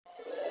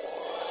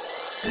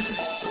Good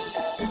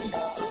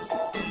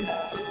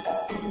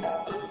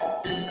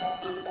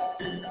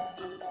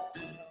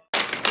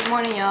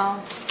morning,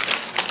 y'all.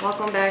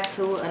 Welcome back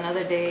to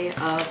another day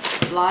of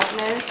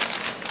Vlogmas.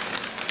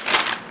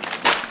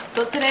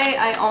 So today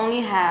I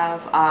only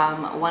have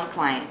one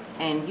client,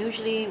 and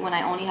usually when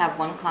I only have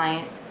one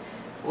client,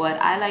 what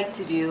I like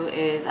to do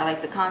is I like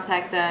to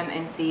contact them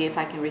and see if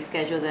I can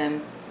reschedule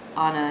them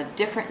on a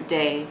different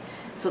day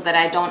so that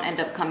I don't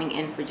end up coming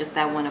in for just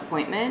that one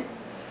appointment.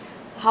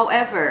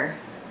 However,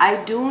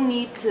 I do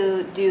need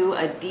to do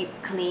a deep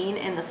clean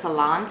in the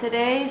salon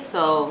today,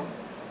 so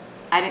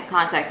I didn't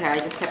contact her. I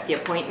just kept the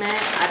appointment.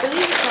 I believe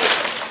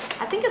it's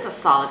like, I think it's a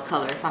solid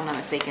color if I'm not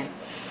mistaken.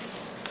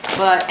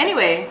 But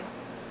anyway,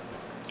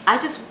 I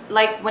just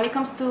like when it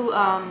comes to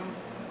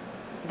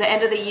the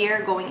end of the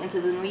year going into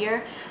the new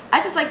year,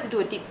 I just like to do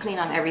a deep clean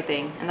on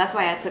everything, and that's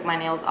why I took my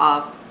nails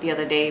off the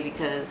other day,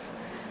 because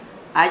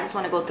I just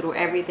want to go through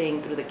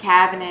everything, through the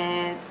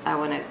cabinets. I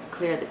want to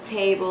clear the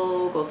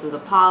table, go through the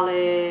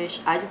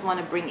polish. I just want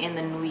to bring in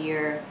the new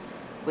year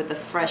with a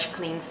fresh,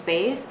 clean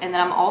space. And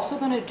then I'm also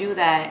going to do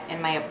that in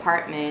my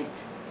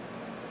apartment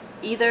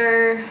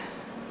either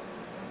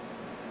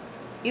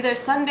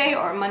Sunday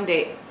or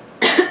Monday,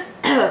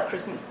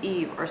 Christmas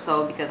Eve or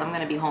so, because I'm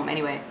going to be home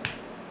anyway.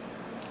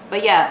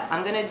 But yeah,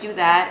 I'm going to do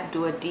that,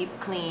 do a deep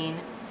clean,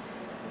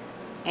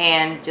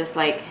 and just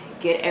like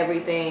get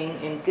everything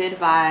in good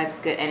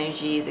vibes, good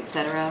energies,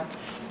 etc.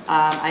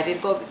 I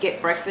did go get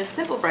breakfast,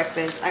 simple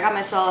breakfast. I got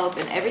myself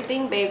an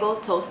everything bagel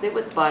toasted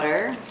with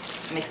butter.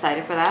 I'm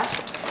excited for that.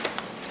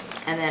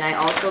 And then I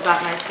also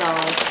got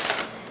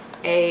myself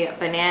a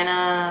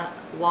banana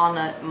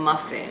walnut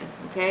muffin,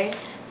 okay?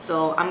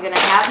 So I'm gonna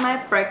have my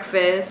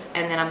breakfast,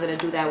 and then I'm gonna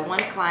do that one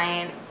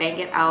client, bang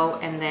it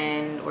out, and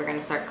then we're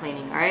gonna start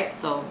cleaning, all right?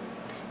 So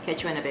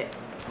catch you in a bit.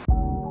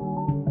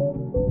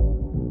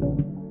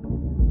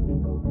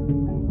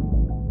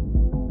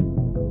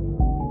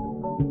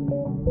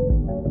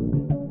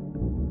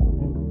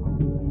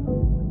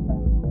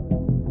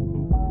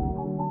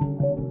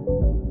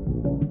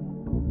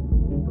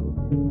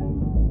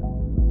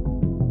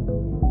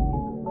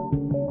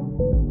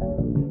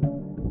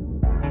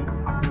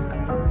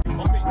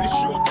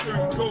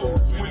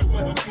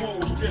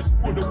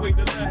 Put away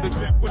the leathers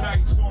and put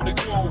ice on the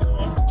gold.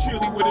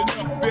 Chilly with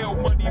enough bail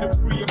money to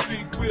free a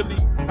big Willie.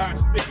 High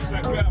stakes,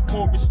 I got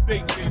more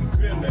mistake than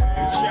villain.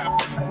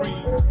 Shopping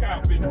sprees,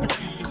 copping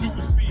duty,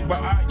 use fee by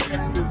eye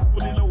guesses,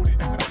 fully loaded.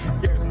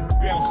 Yes,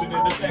 bouncing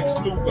in the Lex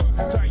Luger,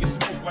 tire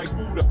smoke like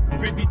Buddha.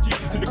 50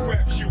 G's to the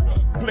crap shooter.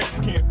 Planes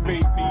can't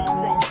fade me,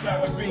 chrome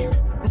style beaming.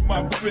 Through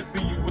my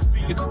periphery, you will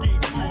see a scheme.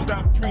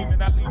 Stop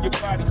dreaming, I leave your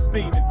body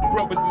steaming.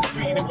 Brothers is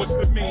fiending, what's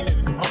the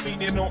meaning? I'm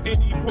leaning on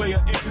any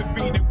player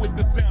intervening with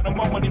the sound of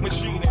my money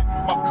machining.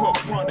 My cup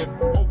running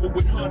over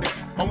with hundreds.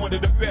 I'm one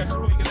of the best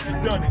players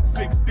who done it.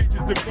 6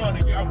 digits to run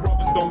it, y'all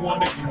brothers don't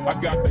want it. I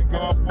got the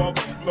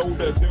Godfather flow,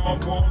 the Don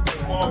Juan, the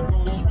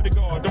Margo. Swear to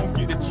God, don't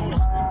get it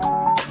twisted.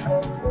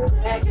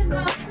 Taking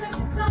up this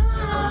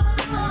time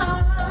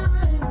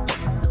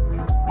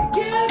to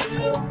give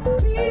you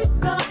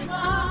peace of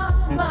my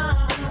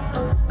mind.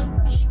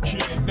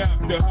 Can't knock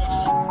the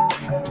hustle.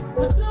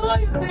 What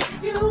do you think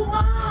you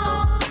are?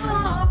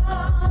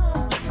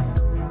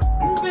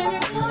 Maybe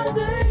one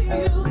day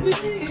you'll be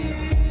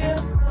a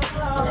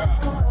star.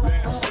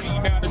 Last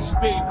seen out of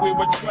state where I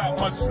drop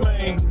my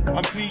slang.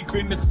 I'm deep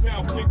in the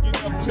south, kicking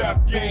up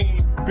top game.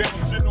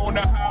 Bouncing on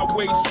the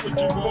highway,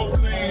 switching 4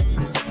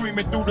 lanes.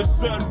 Screaming through the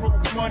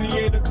sunroof, money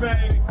ain't a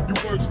thing. Your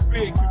worst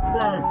fear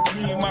confirmed.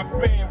 Me and my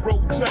fam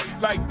roll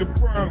tight like the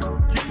firm.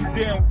 Getting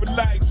down for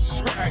life,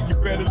 right, you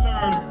better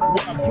learn.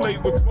 Why play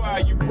with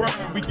fire, you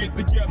burn. We get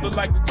together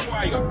like a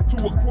choir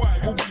to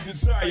acquire what we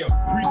desire.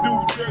 We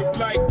do dirt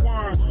like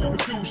worms,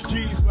 produce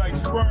G's like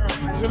sperm.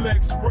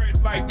 Select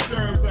spread like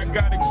germs. I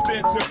got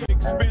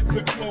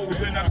expensive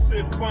clothes, and I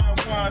sip fine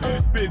wines and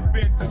spit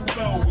vintage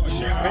flow.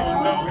 She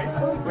don't know.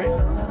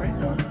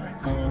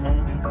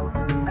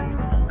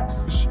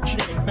 She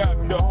can't knock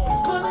the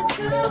hustle. Well,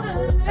 until the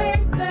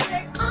lately,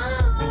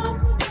 I'm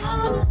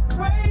almost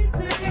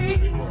crazy.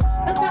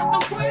 That's just the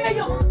way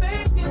you're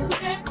making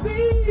it be.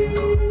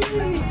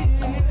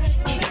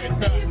 She can't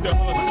knock the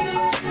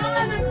hustle.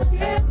 Trying to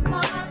get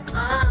mine. I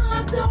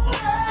don't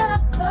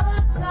have the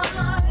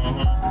time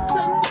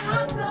to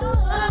knock the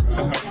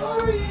hustle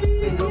for you.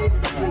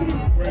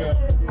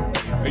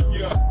 Hey,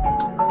 yeah,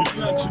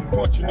 you're lunching,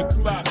 punching the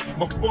clock.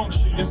 My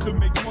function is to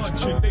make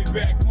munchin', lay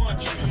back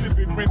munchin',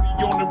 sipping Remy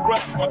on the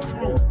rock. My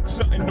crew,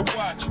 something to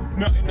watch,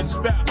 nothing to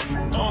stop.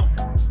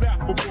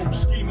 Stoppable,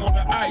 scheme on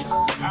the ice.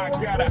 I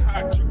gotta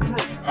hide your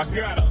crew. I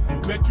gotta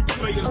let you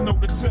players know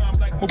the time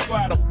like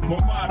Movado. My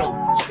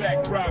motto,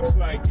 stack rocks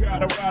like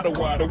Colorado.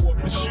 Water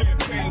up the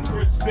champagne,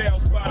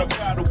 crystals by the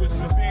bottle.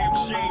 It's a damn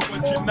shame,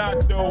 but you're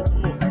not though.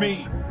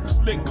 Me,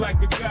 slick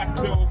like a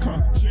gato.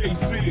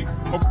 JC,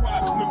 my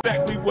pops knew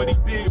exactly what he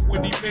did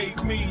when he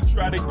made me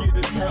try to get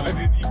a nut,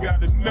 and he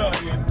got a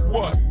nut. And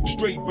what?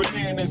 Straight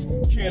bananas,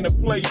 can a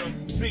player.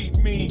 See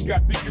me,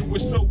 got the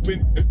US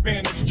Open,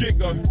 advantage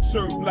jigger.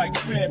 Serve like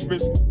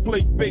Sampras,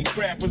 play fake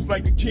rappers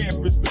like a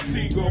campus. The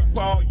Tiga,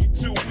 Paul, you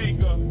too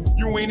eager.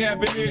 You ain't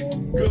having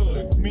it?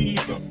 Good, me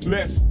either.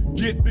 Let's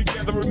get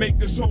together and make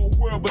this whole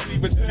world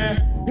believe us, huh?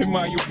 In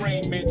my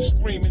arraignment,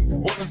 screaming,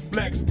 all us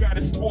blacks got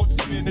is sports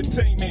and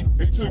entertainment.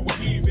 Until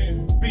we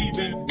even,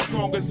 thieving, as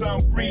long as I'm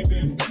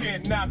breathing.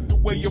 Can't knock the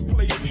way you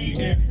play it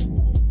eating,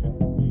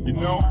 you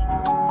know?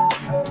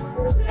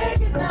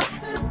 Taking up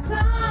this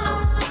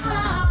time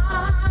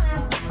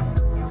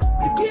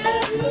to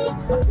give you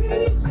a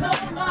piece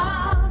of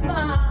my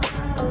mind.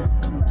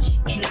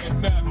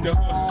 Can't knock the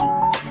hustle.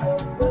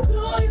 What do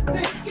you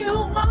think you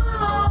are?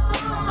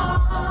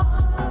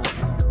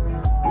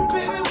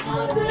 Baby,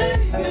 one day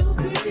you'll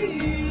be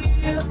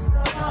a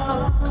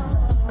star.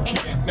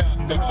 Can't knock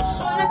the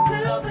hustle. But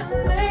until then,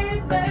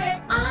 lately,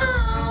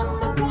 I'm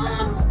the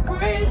one who's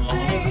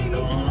crazy.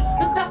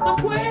 'Cause that's the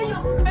way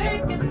you're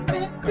making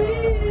me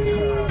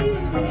feel.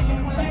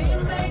 You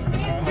make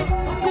me feel.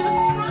 I'm just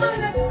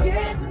trying to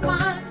get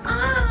mine. I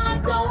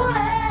don't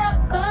have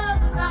the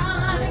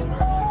time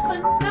to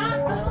knock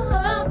the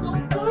hustle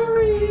for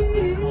real.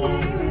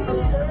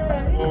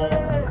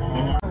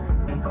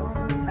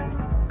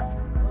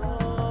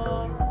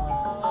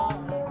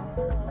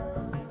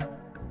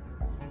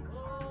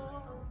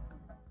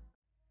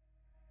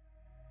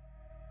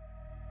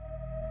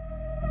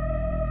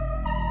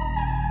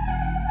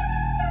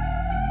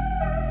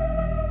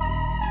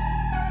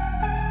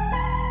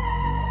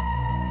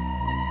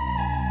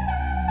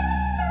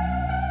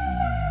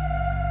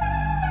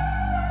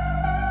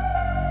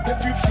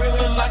 If you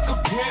feeling like a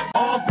pimp,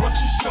 brush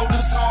your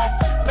shoulders off.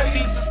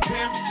 Ladies is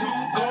pimps too,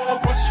 go on,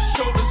 brush your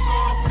shoulders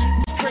off.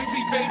 It's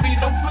crazy, baby,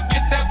 don't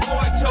forget that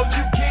boy told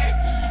you get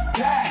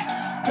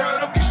that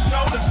dirt up your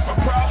shoulders. I'll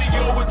probably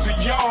owe it to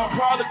y'all,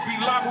 probably be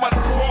locked by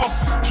the force.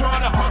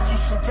 Trying to hustle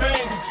some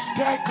things,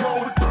 that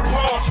go with the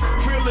Porsche.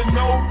 Feeling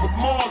no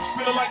remorse,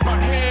 feeling like my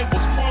hand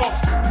was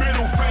forced.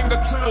 Middle finger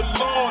to the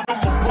Lord,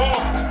 I'm a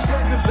boss.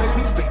 Said the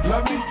ladies, they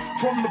love me.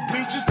 From the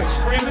beaches, they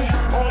screaming.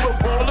 All the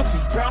ballers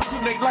is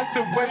bouncing, they like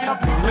the way I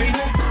be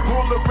leaning.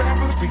 All the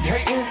rappers be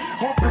hating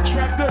on the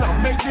track that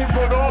I'm making.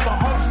 But all the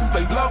hustlers,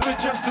 they love it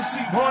just to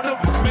see one of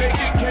us make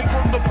it. Came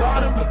from the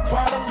bottom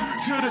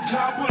to the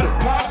top of the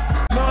pops.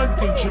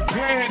 London,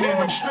 Japan,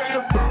 and I'm straight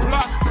up the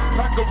block.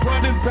 Like a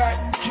running back,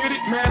 get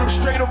it, man, I'm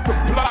straight off the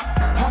block.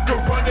 I can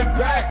run it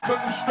back,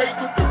 cause I'm straight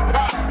with the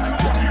rock.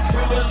 If you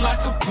feeling like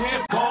a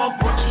pimp, go on,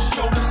 brush your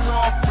shoulders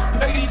off.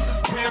 Ladies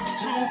is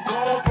pimps too, go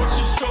on, brush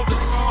your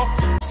shoulders off.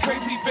 It's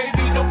crazy,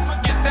 baby, don't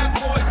forget that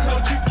boy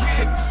told you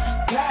get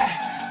that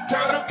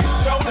dirt up your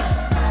shoulders.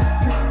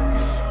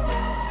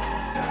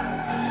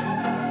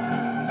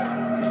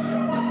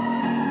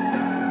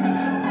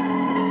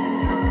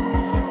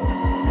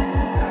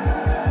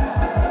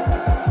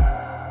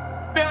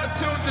 Now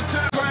tune the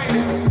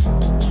greatest.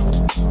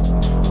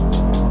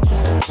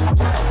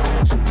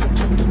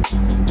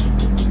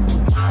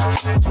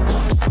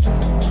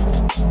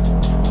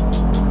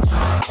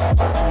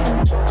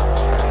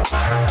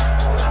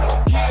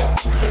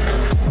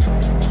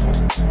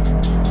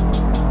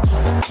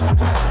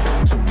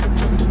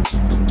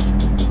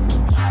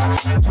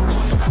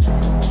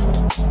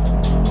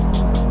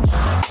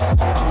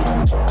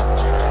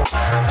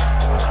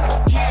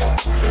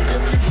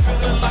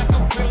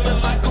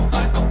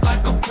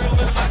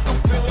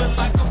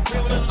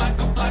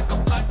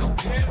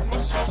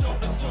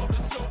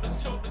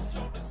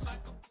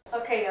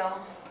 Okay, y'all,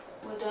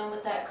 we're done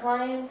with that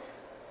client.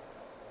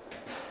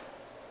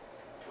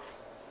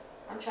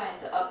 I'm trying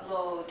to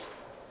upload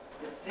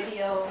this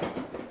video.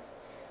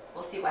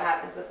 We'll see what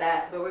happens with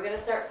that, but we're gonna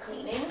start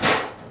cleaning.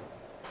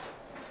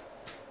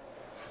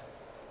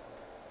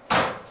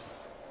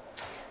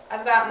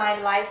 I've got my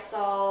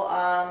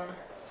Lysol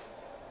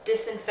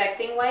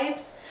disinfecting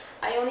wipes.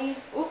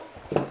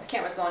 This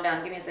camera's going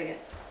down, give me a second.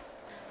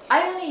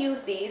 I only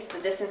use these, the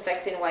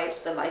disinfecting wipes,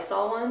 the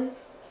Lysol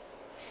ones,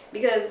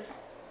 because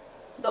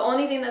the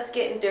only thing that's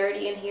getting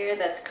dirty in here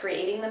that's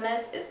creating the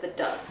mess is the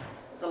dust.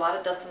 There's a lot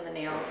of dust from the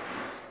nails.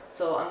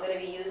 So I'm going to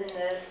be using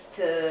this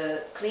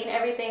to clean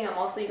everything. I'm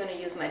also going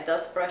to use my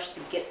dust brush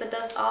to get the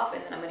dust off,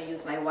 and then I'm going to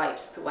use my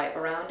wipes to wipe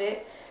around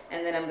it.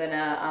 And then I'm going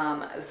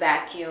to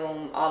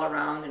vacuum all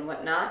around and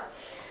whatnot.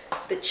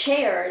 The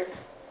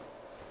chairs,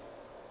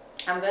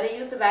 I'm going to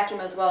use the vacuum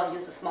as well and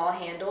use a small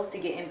handle to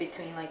get in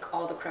between like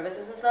all the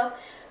crevices and stuff.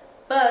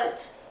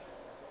 But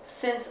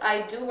since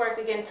I do work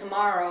again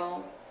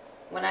tomorrow,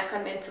 when I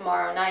come in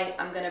tomorrow night,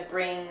 I'm going to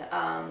bring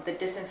the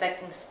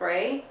disinfecting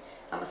spray.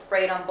 I'm going to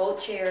spray it on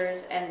both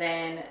chairs and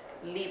then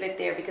leave it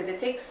there because it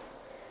takes,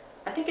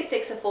 I think it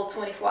takes a full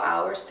 24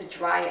 hours to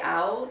dry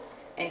out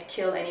and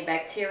kill any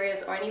bacteria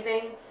or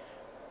anything.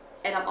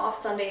 And I'm off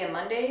Sunday and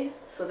Monday,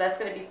 so that's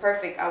going to be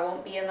perfect. I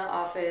won't be in the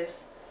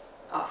office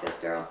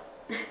girl.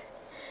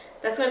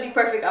 That's going to be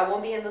perfect. I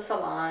won't be in the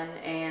salon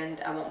and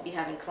I won't be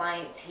having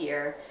clients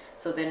here.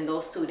 So then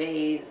those 2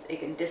 days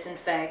it can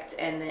disinfect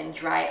and then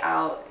dry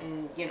out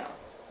and, you know,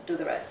 do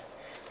the rest.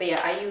 But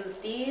yeah, I use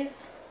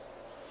these.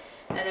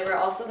 And then we're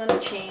also gonna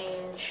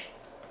change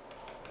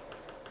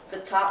the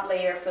top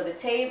layer for the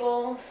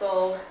table.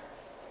 So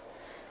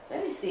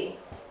let me see.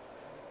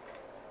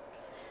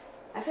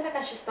 I feel like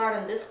I should start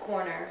on this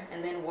corner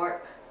and then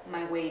work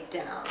my way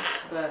down.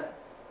 But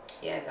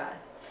yeah, God,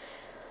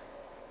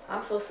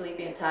 I'm so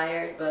sleepy and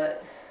tired,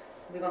 but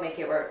we're gonna make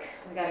it work.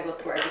 We gotta go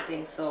through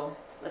everything, so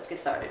let's get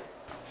started.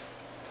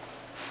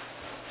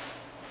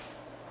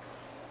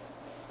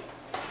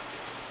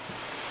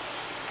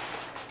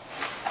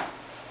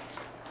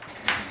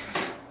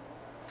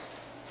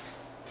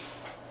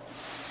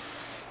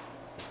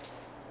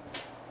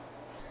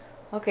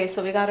 Okay,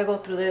 so we gotta go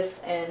through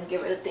this and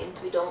get rid of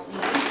things we don't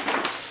need.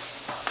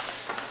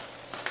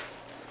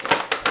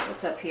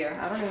 What's up here?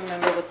 I don't even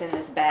remember what's in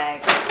this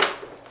bag.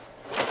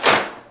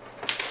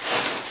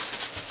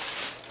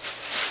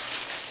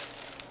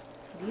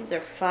 These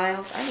are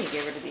files. I need to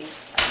get rid of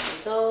these. I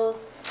need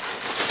those.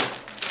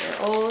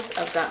 They're old.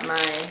 I've got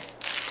my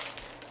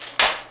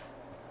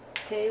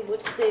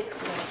wood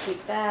sticks. We're gonna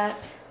keep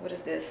that. What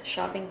is this?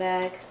 Shopping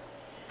bag.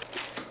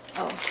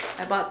 Oh,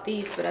 I bought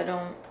these, but I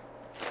don't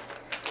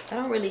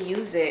really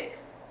use it.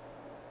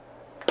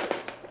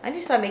 I need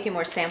to start making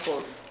more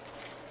samples.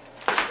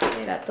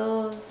 I got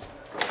those.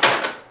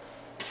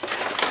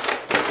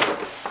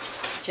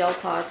 Gel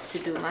pods to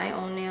do my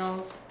own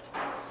nails.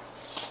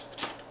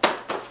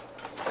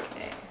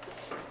 Okay.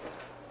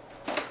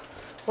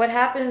 What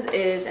happens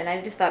is, and I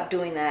need to stop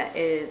doing that,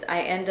 is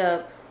I end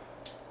up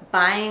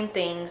buying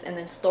things and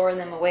then storing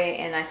them away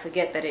and I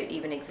forget that it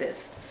even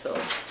exists. So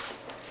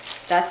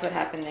that's what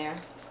happened there.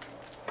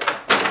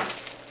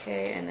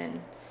 Okay, and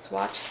then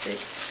swatch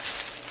sticks.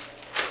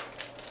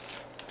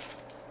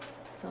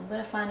 So I'm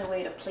gonna find a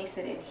way to place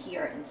it in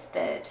here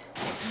instead.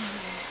 This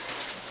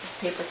is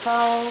paper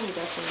towel, we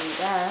definitely need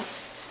that.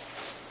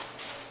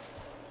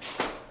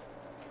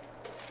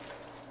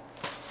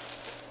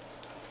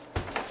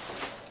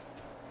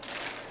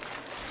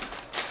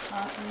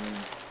 Cotton,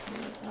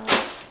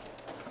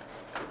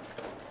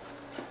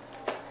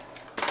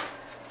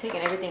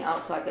 taking everything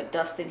out so I could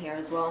dust in here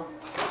as well.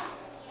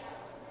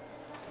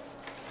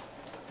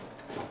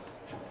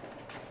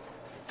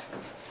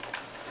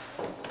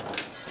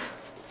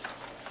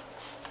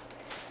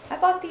 I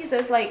bought these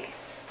as like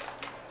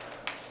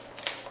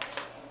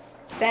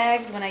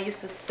bags when I used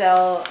to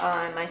sell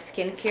my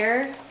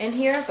skincare in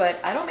here, but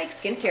I don't make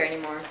skincare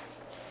anymore.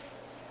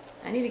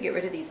 I need to get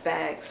rid of these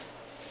bags.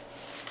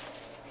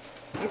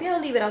 Maybe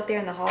I'll leave it out there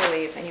in the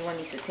hallway if anyone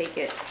needs to take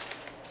it.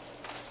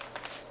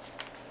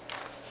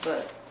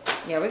 But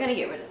yeah, we're gonna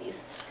get rid of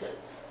these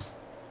because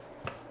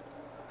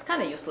it's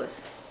kind of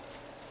useless.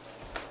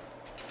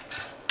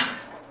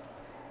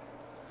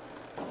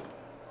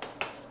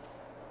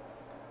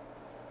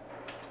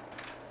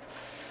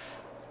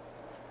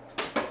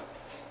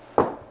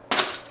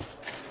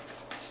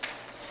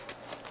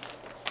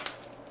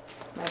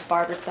 My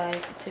barber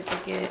size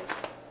certificate.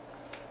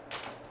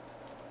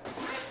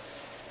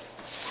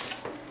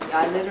 Yeah,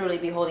 I literally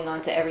be holding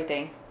on to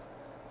everything.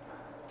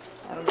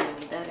 I don't even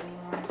need that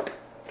anymore.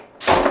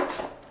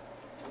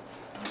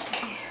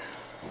 Okay.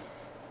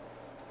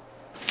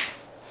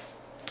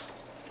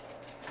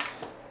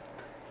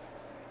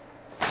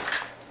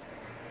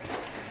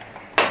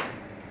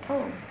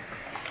 Oh,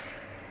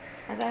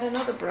 I got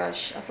another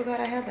brush. I forgot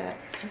I had that.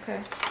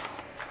 Okay.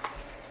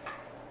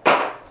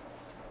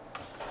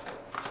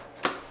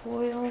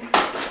 Foil.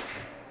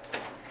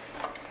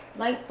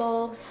 Light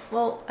bulbs.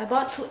 Well, I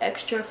bought 2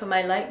 extra for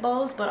my light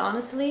bulbs, but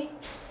honestly,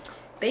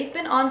 they've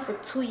been on for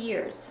 2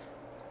 years.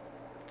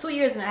 2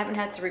 years and I haven't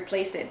had to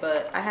replace it,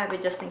 but I have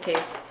it just in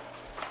case.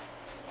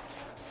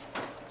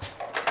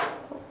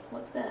 Oh,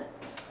 what's that?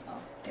 Oh,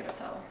 paper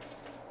towel.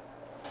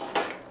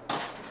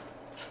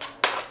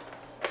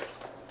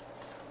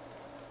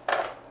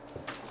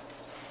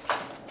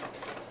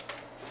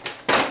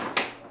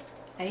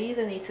 I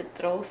either need to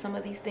throw some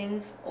of these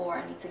things or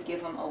I need to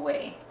give them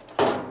away.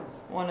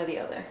 One or the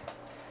other.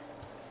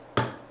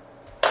 I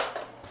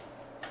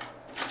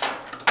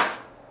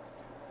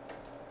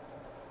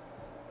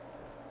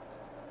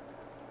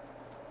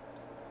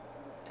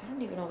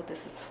don't even know what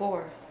this is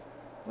for.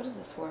 What is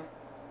this for?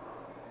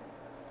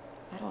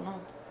 I don't know.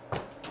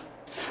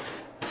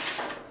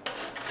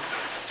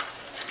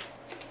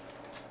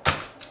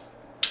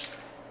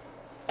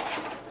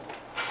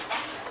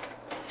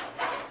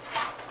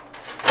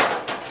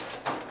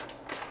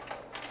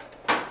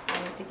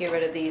 I need to get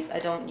rid of these. I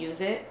don't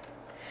use it.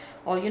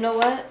 Oh, you know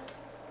what?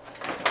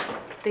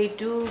 We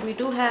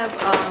do have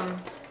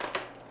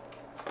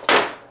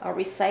a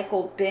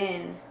recycle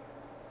bin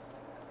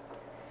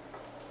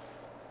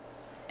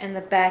in the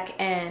back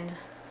end.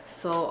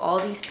 So all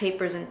these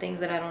papers and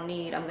things that I don't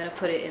need, I'm gonna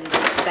put it in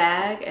this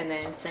bag and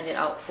then send it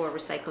out for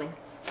recycling.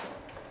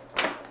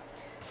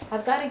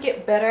 I've got to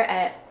get better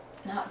at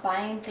not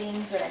buying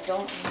things that I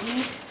don't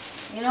need,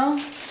 you know?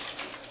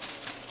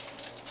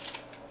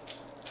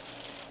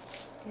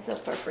 These are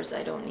puffers,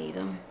 I don't need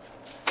them.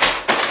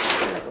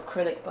 like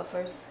acrylic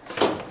buffers.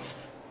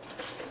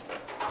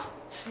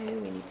 Okay,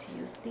 we need to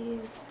use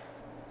these.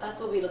 That's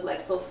what we look like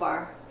so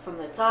far from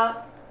the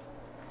top,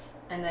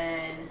 and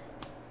then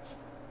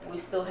we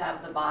still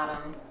have the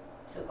bottom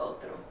to go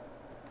through.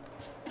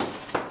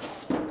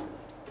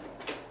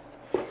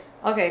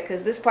 Okay,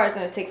 because this part is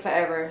gonna take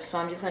forever, so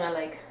I'm just gonna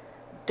like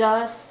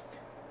dust,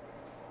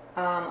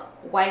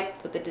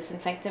 wipe with the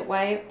disinfectant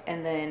wipe,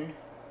 and then,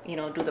 you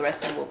know, do the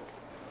rest and we'll.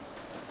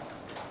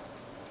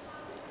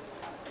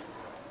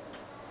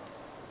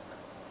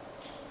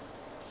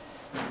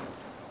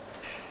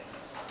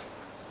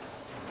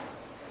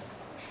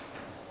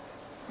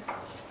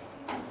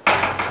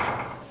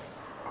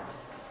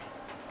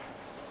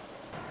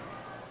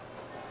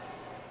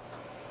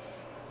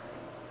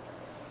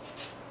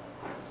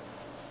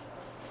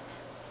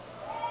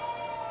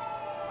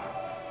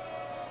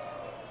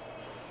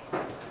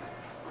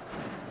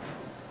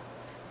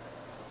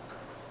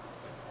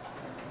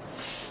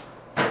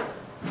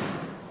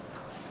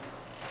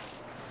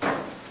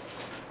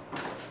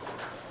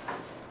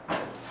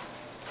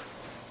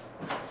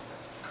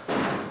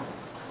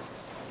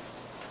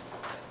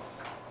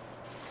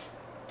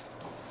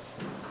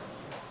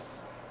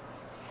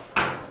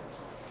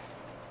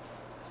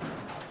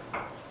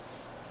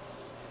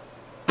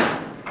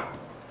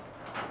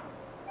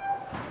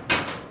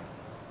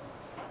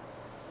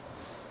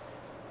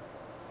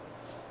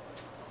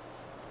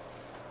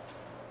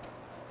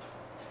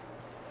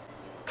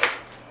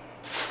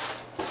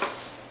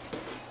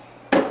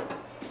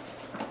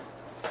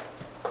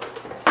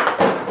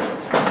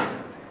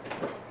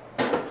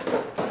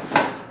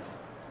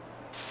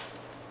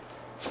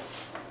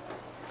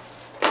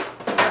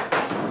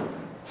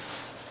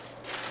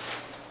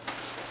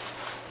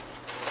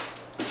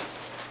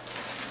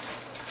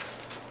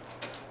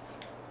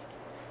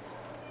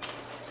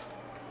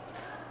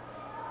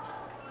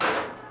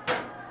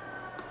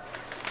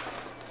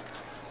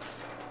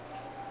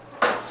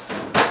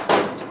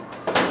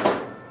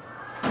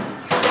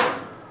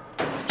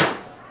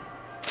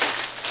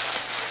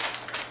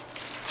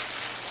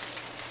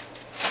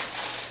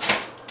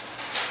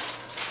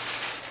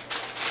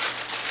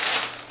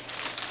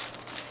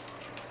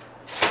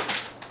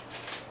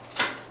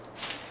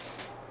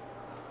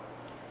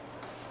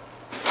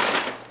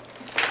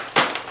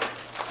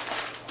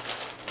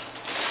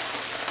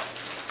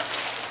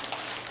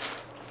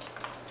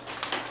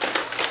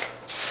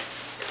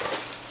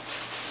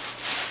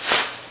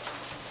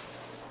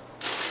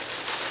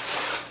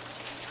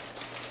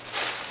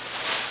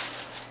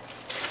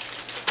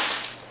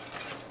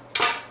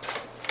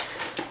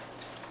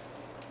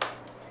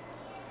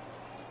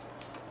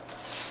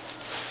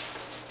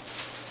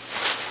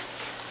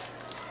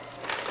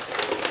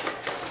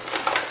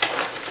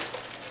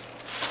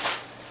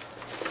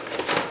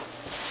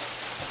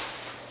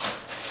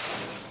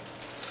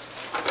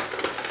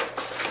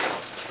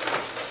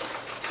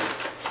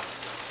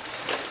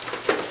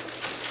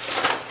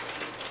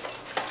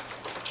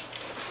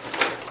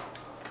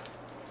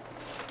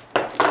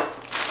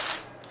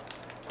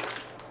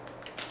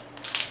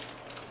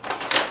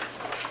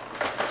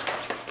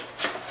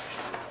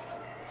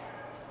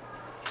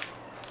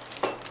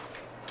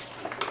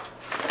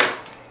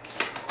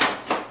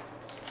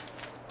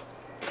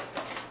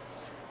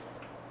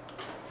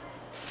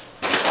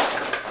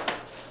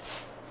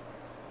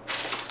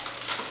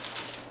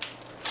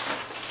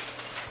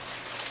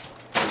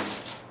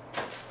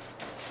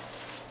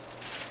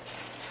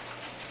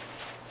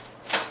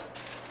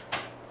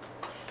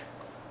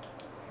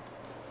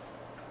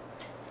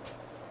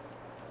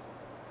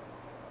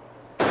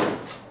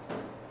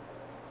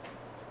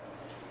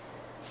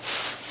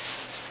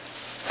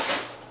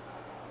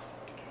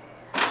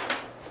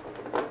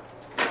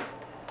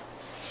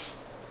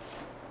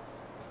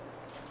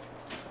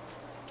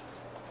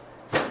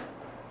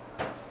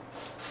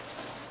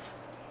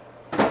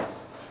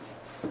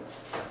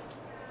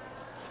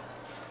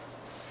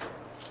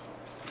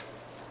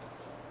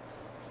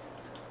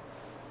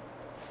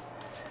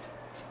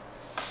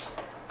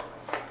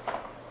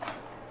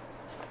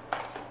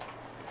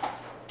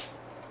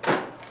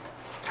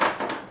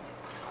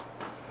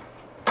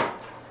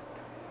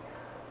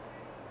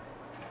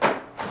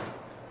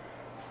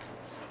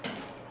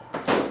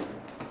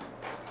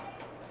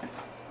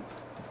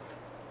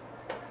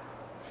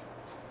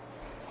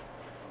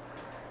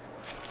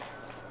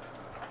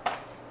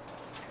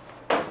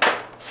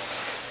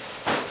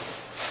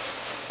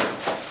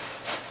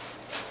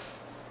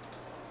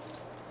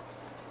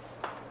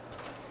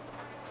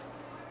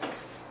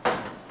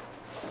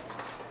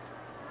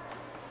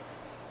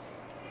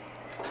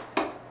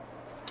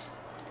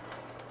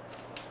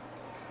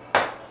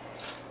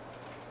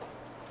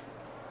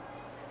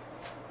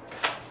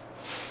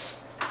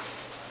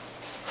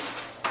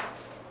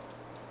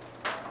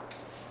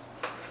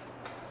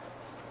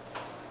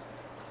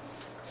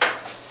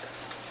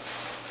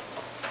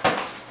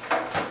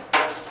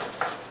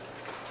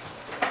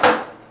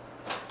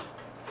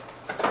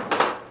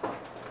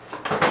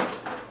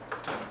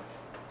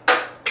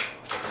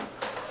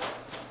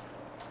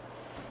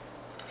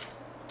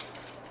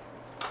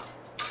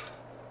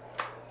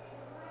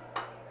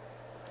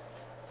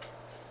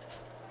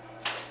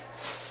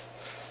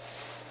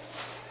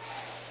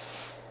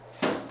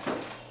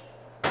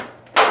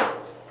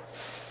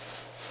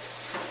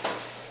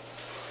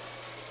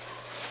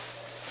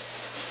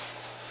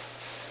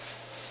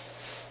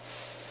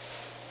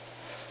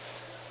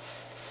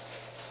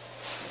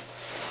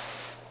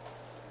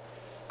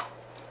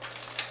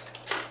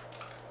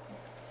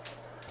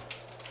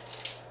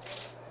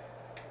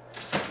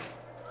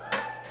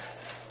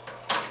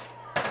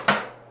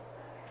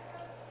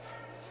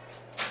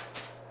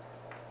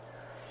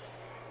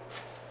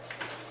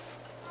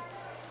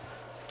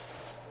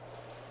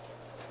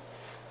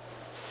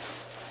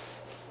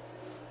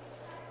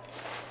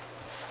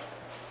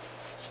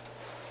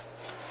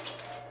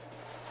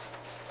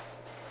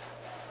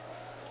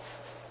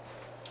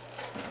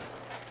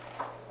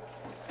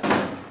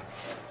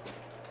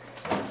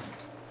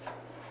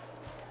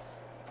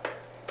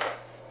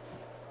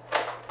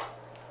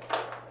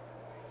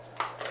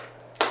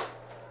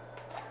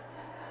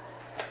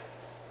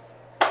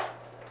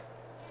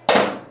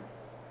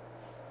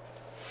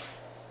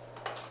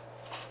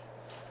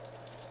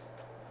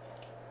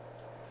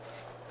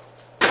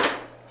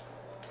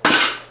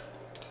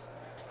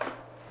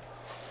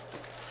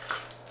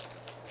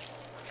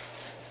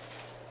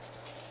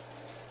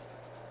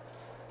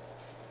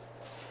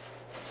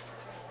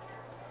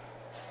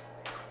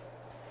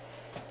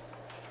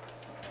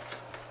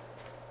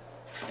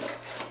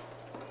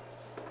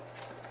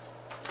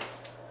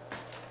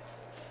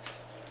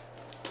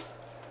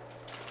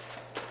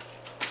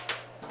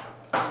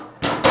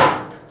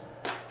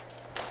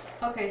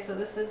 Okay, so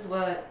this is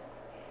what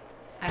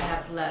I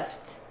have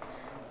left.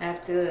 I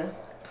have to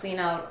clean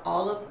out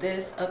all of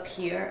this up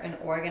here and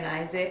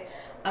organize it.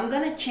 I'm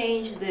gonna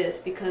change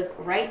this because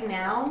right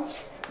now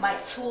my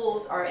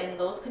tools are in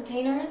those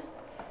containers,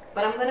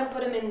 but I'm gonna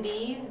put them in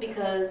these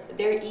because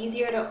they're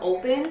easier to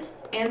open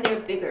and they're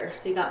bigger,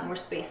 so you got more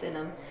space in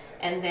them.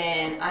 And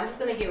then I'm just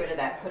gonna get rid of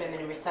that, put them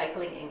in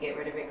recycling and get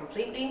rid of it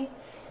completely.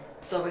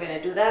 So we're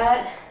gonna do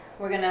that.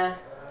 We're gonna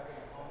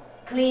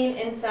clean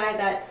inside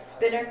that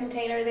spinner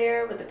container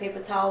there with the paper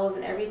towels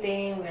and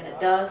everything. We're gonna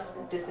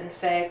dust,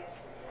 disinfect.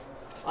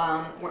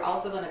 We're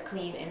also gonna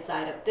clean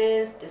inside of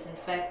this,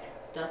 disinfect,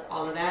 dust,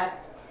 all of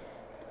that.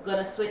 I'm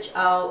gonna switch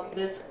out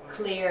this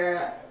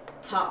clear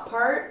top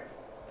part.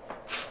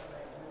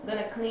 I'm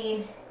gonna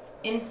clean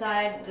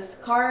inside this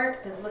card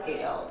because look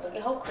at y'all, look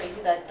at how crazy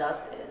that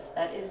dust is.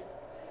 That is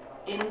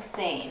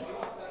insane.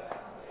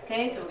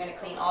 Okay, so we're gonna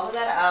clean all of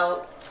that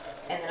out,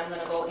 and then I'm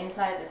gonna go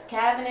inside this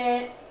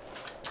cabinet,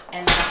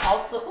 and then I'm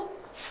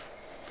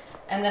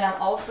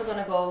also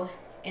gonna go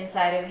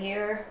inside of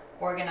here,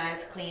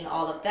 organize, clean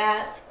all of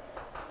that.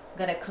 I'm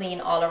gonna clean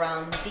all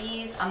around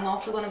these. I'm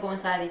also gonna go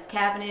inside these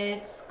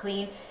cabinets,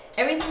 clean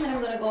everything that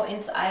I'm gonna go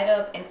inside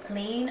of and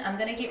clean. I'm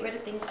gonna get rid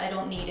of things I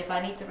don't need. If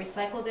I need to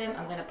recycle them,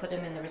 I'm gonna put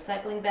them in the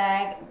recycling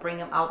bag, bring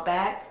them out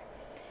back.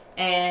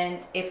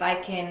 And if I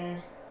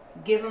can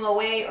give them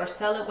away or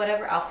sell it,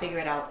 whatever, I'll figure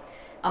it out.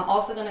 I'm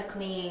also gonna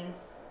clean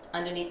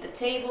underneath the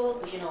table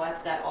because you know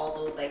I've got all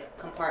those like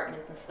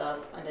compartments and stuff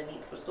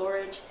underneath for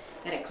storage.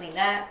 Gonna clean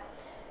that.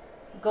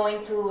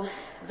 Going to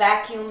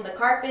vacuum the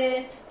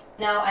carpet.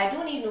 Now I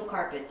do need new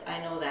carpets,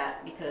 I know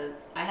that,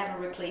 because I haven't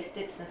replaced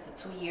it since the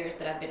 2 years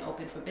that I've been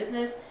open for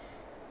business.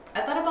 I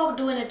thought about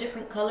doing a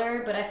different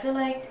color, but I feel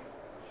like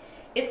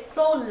it's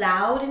so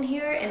loud in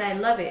here and I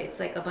love it. It's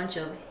like a bunch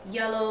of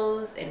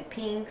yellows and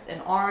pinks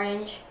and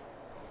orange,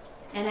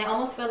 and I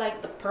almost feel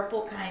like the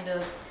purple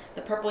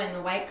and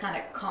the white kind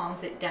of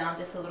calms it down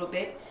just a little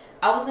bit.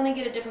 I was gonna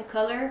get a different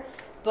color,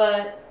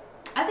 but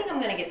I think I'm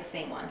gonna get the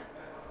same one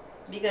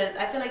because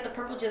I feel like the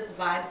purple just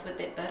vibes with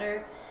it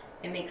better.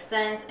 It makes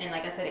sense, and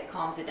like I said, it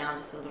calms it down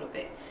just a little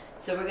bit.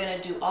 So we're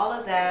gonna do all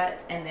of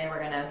that, and then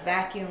we're gonna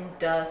vacuum,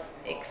 dust,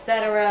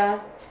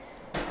 etc.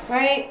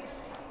 Right?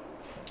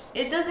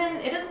 It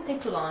doesn't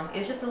take too long.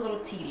 It's just a little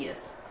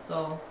tedious.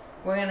 So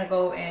we're gonna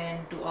go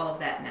and do all of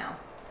that now.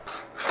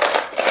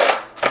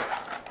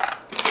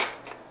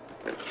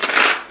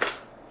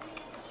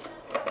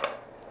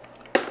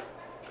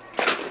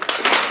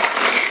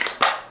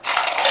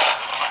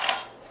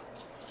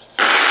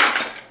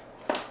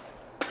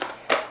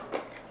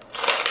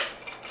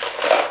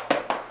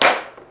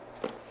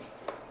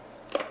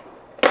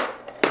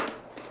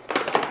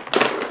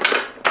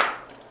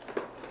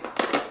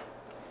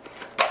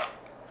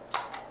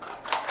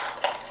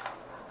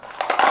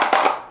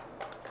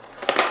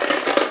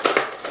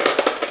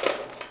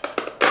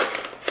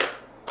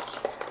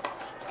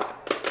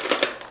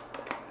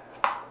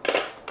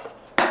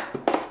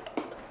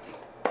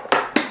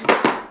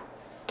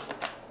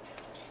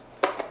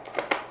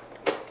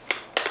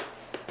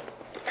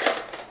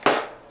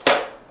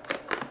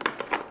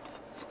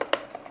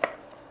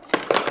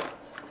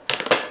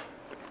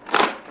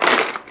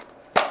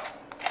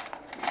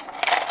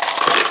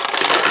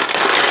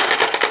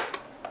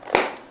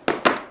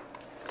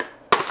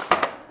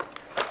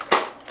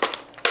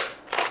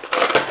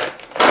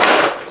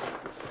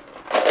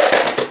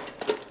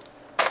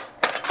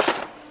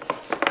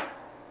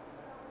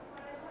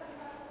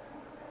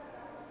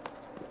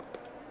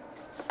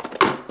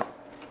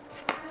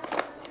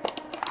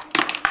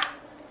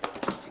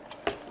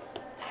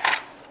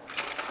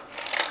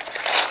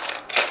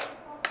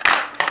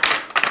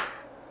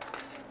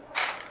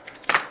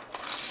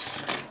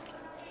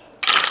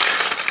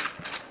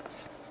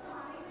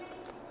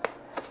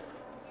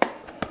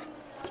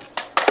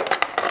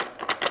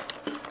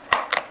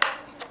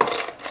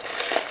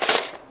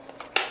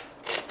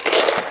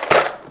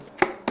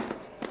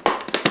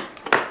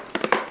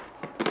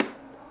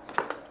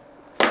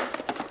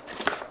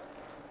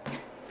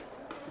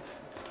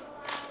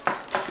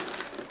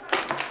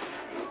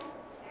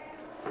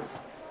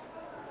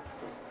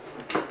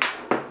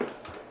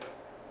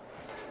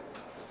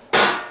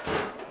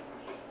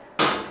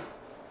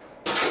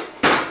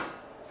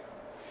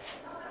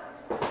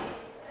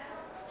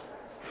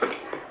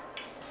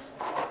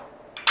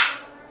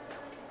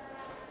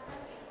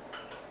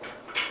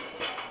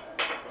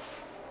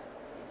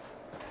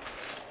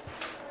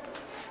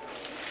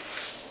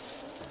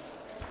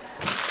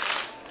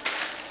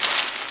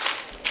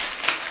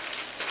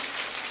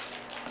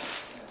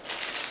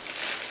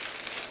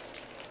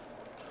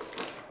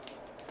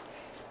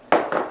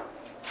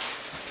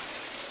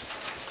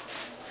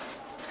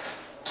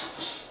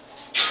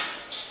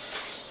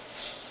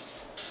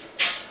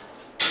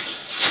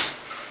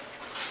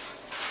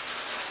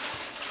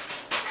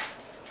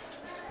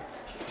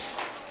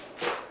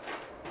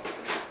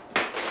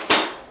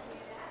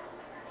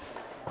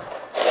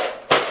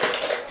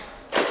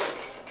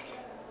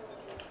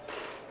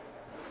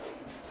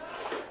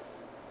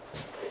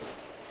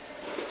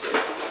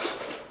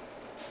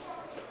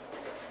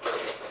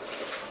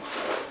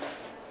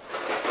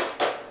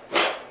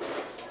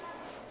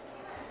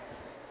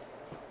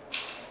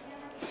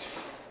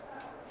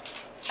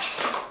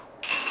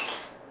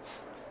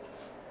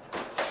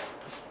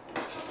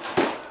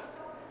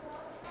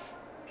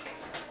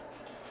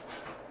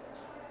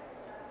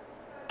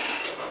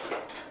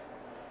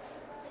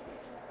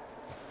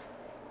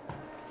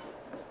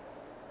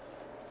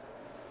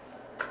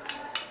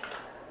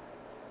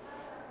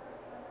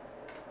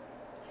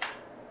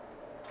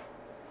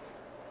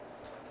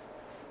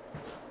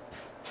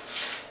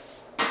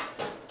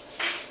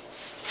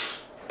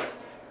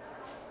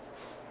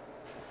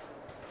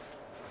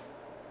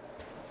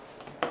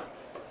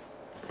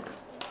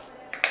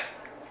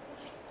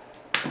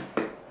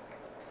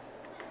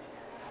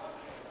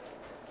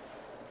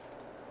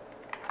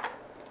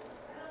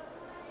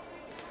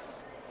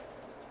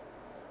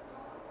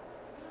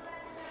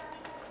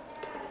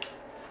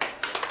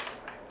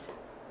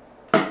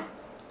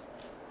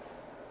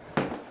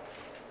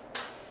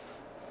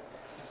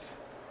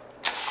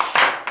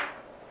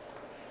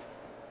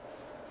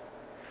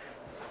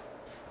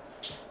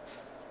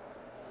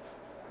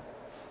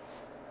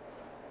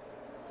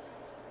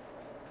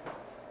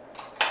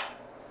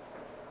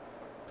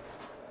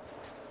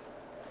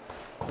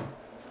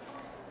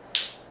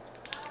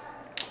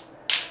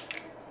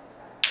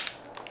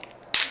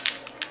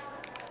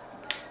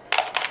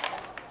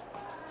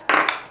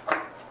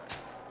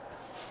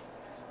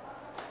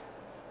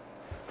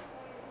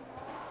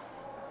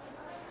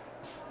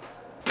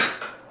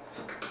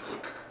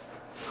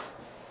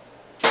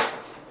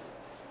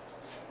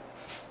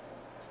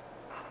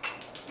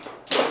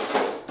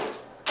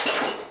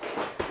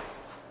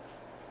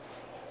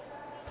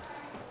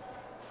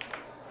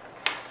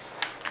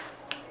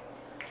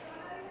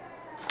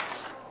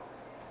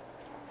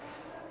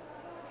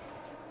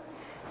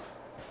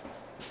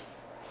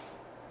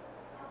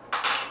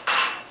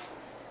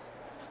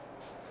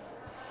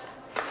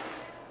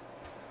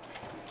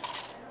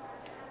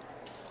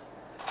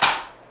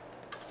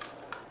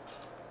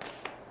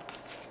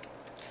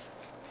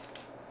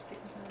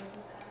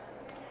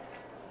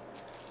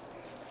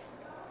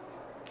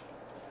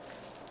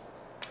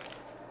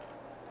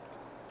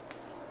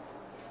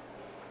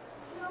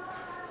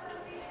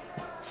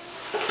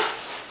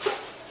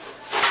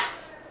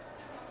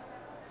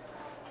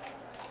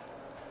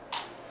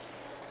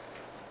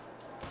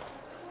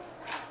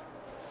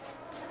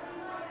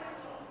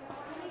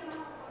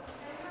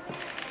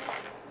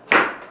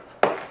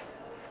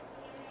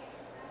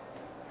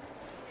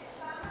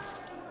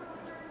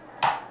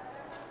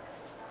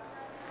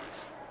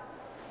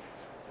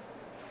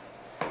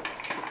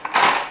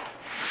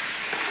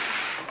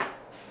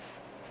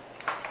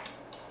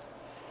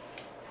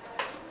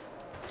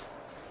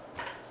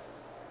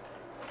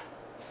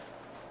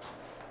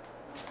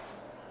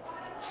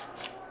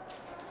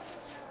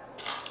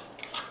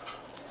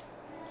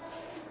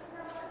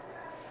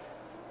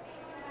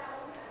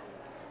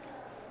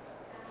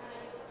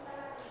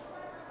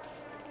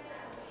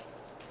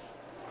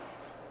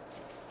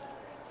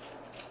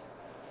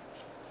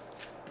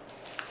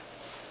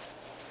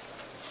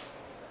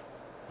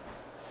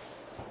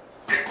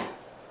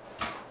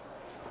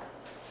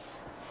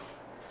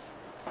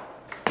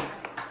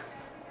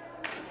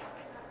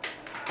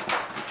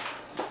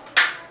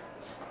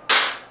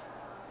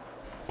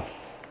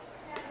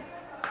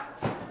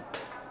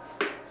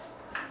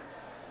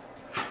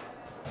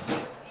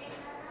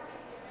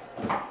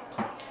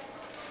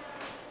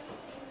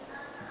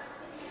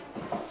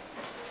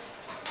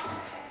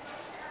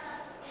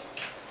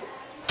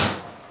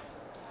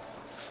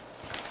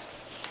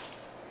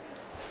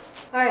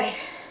 Alright,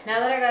 now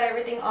that I got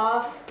everything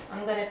off,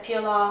 I'm going to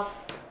peel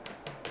off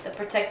the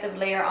protective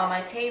layer on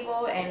my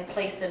table and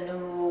place a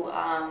new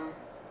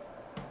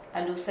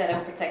set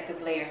of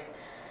protective layers.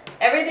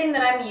 Everything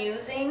that I'm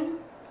using,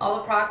 all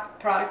the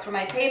products for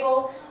my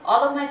table,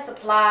 all of my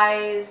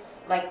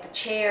supplies, like the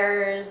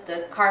chairs,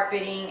 the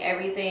carpeting,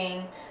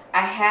 everything,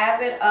 I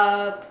have it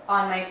up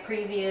on my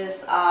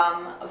previous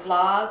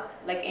vlog,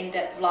 like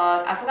in-depth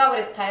vlog. I forgot what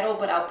it's titled,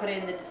 but I'll put it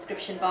in the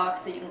description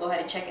box so you can go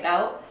ahead and check it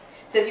out.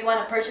 So if you want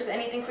to purchase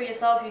anything for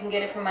yourself, you can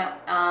get it from my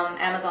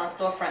Amazon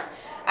storefront.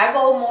 I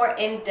go more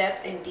in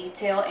depth in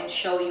detail and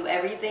show you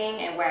everything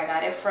and where I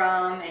got it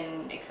from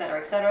and etc,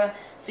 etc.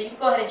 So you can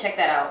go ahead and check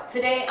that out.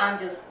 Today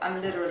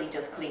I'm literally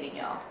just cleaning,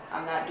 y'all.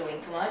 I'm not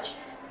doing too much.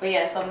 But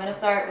yeah, so I'm gonna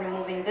start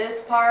removing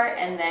this part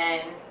and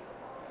then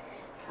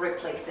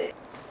replace it.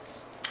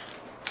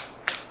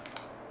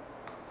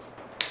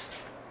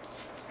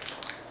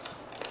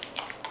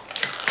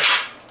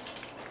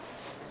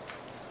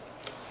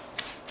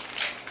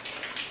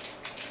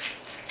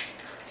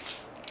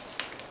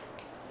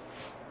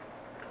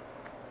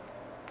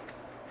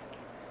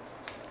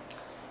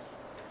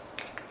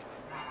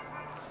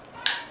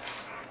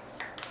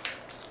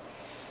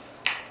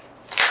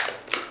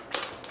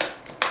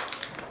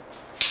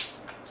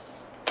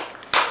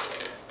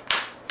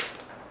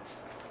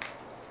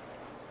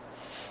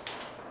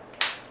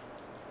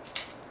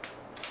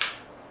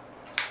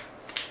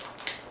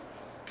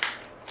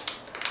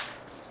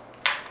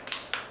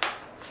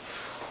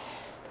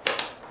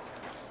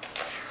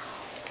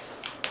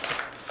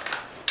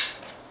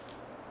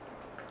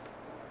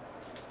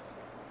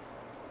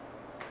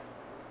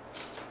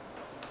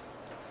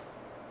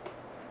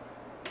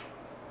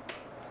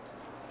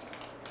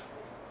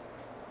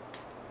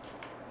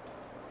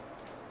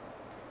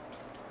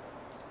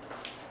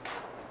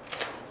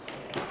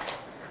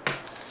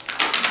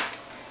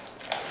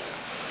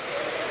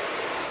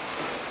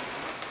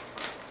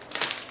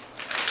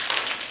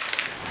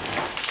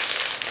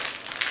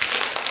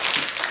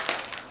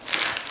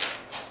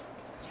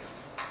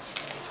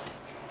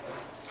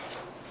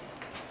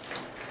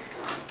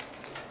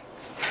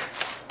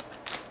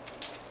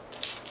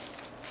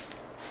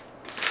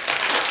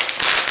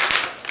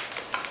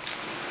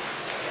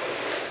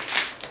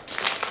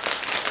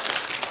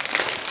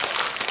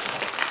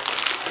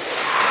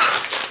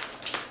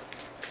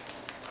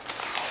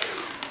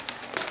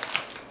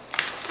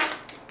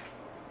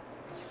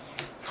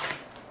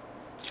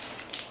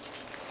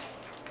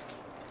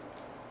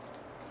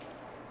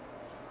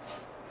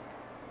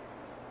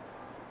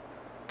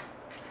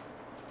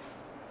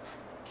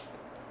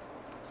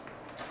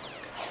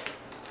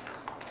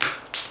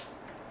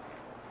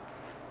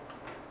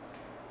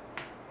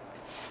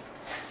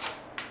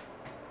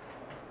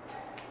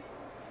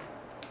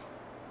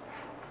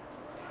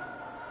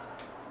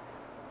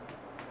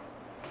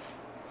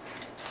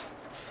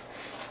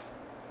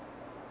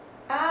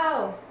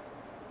 Ow!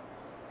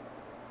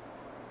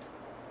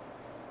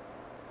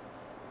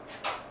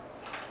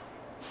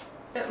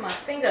 Bit my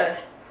finger.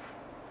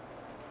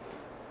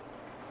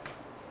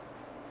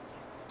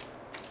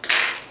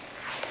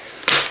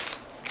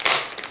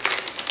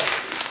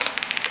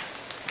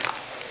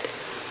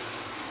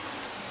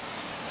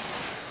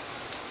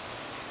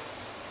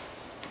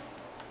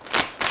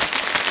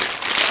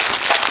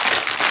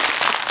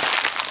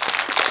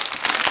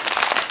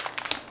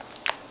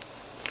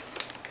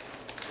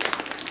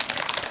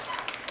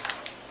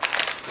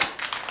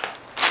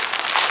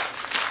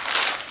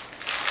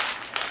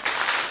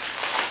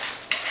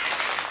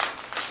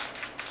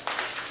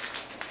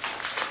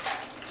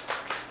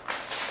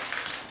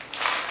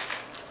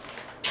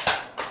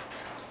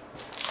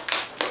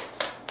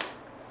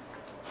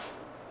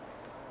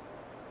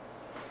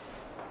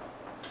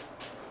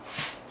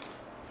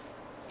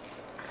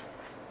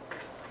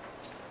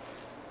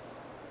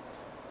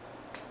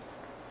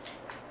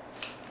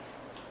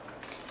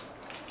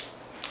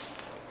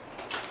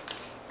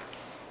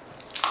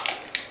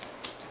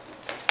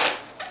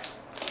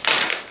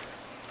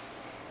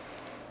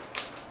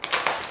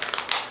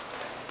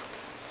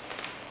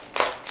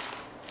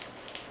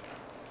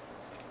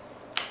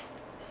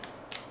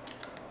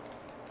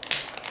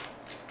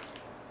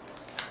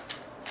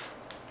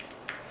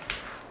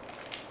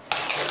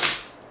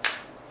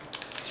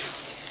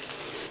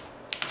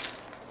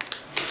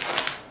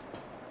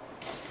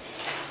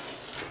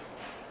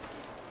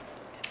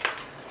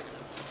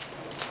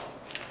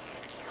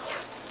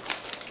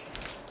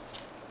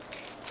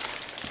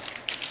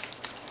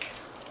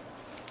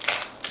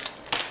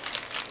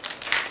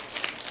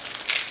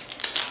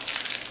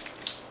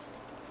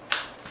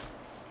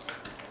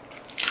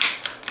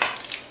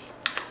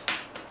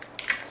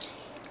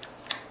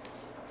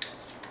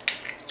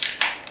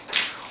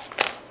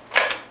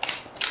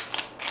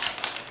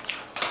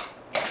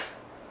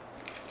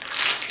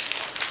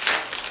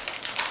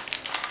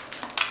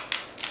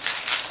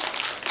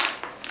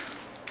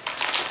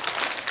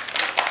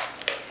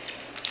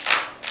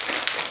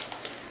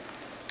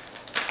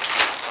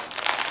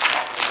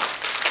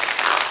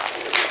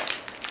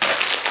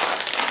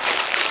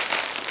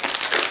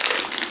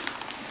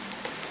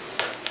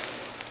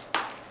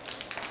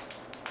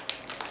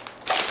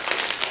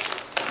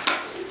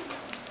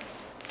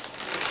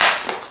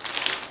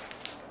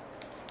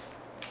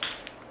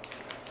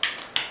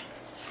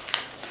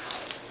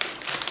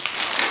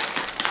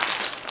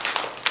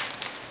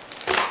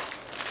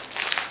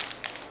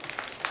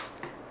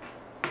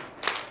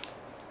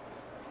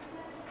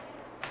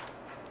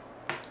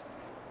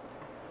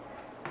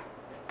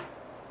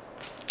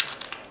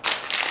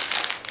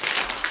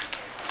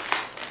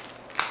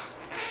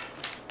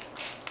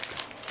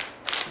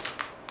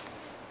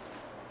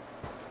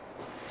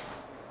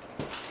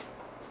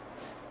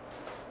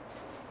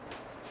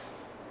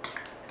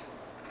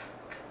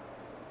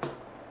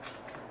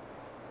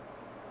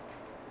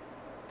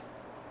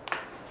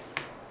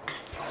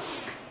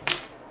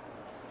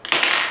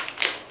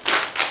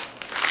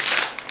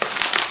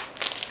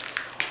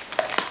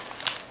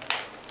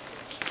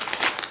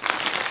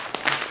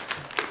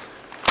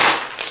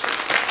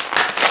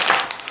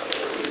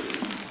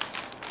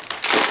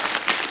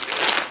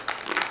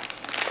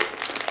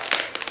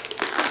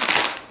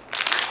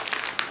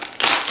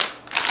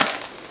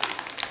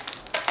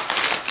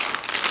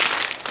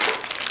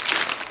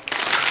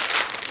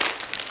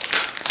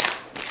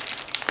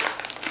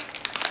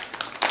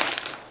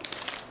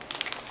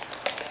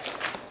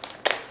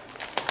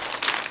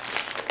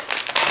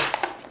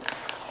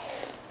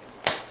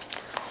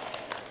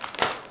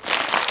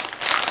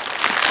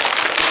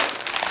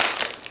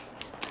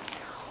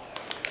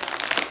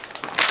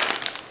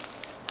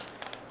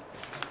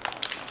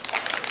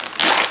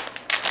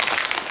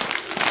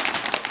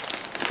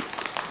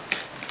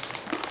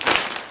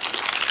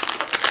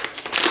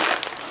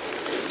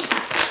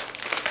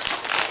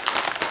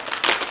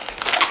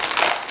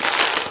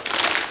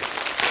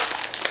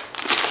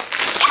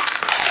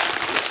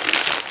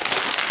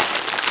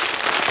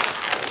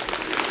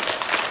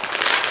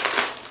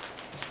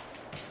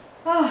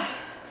 Oh,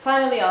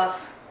 finally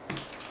off.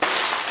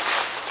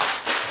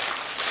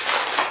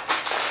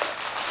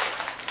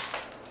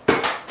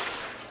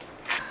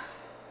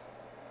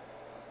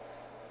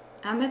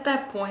 I'm at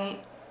that point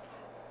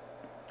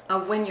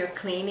of when you're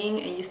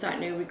cleaning and you start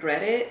to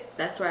regret it.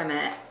 That's where I'm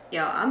at.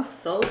 Yo, I'm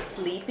so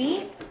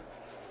sleepy.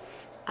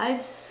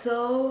 I'm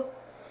so...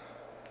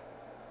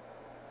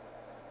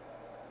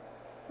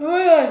 Oh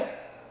my God.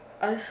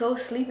 I'm so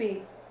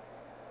sleepy.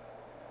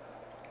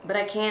 But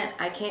I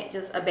can't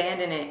just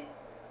abandon it.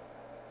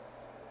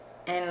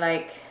 And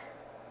like,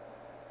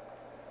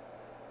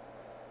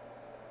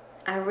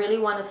 I really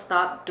want to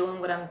stop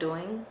doing what I'm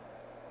doing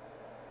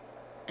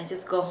and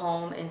just go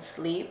home and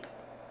sleep.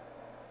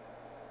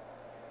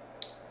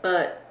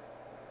 But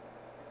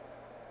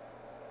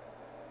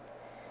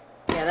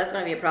yeah, that's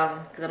gonna be a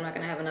problem because I'm not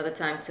gonna have another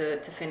time to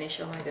finish.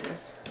 Oh my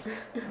goodness.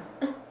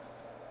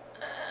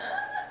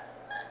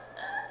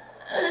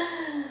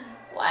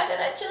 Why did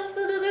I choose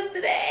to do this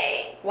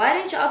today? Why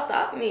didn't y'all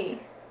stop me?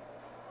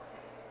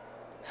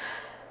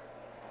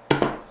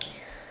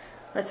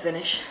 Let's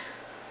finish.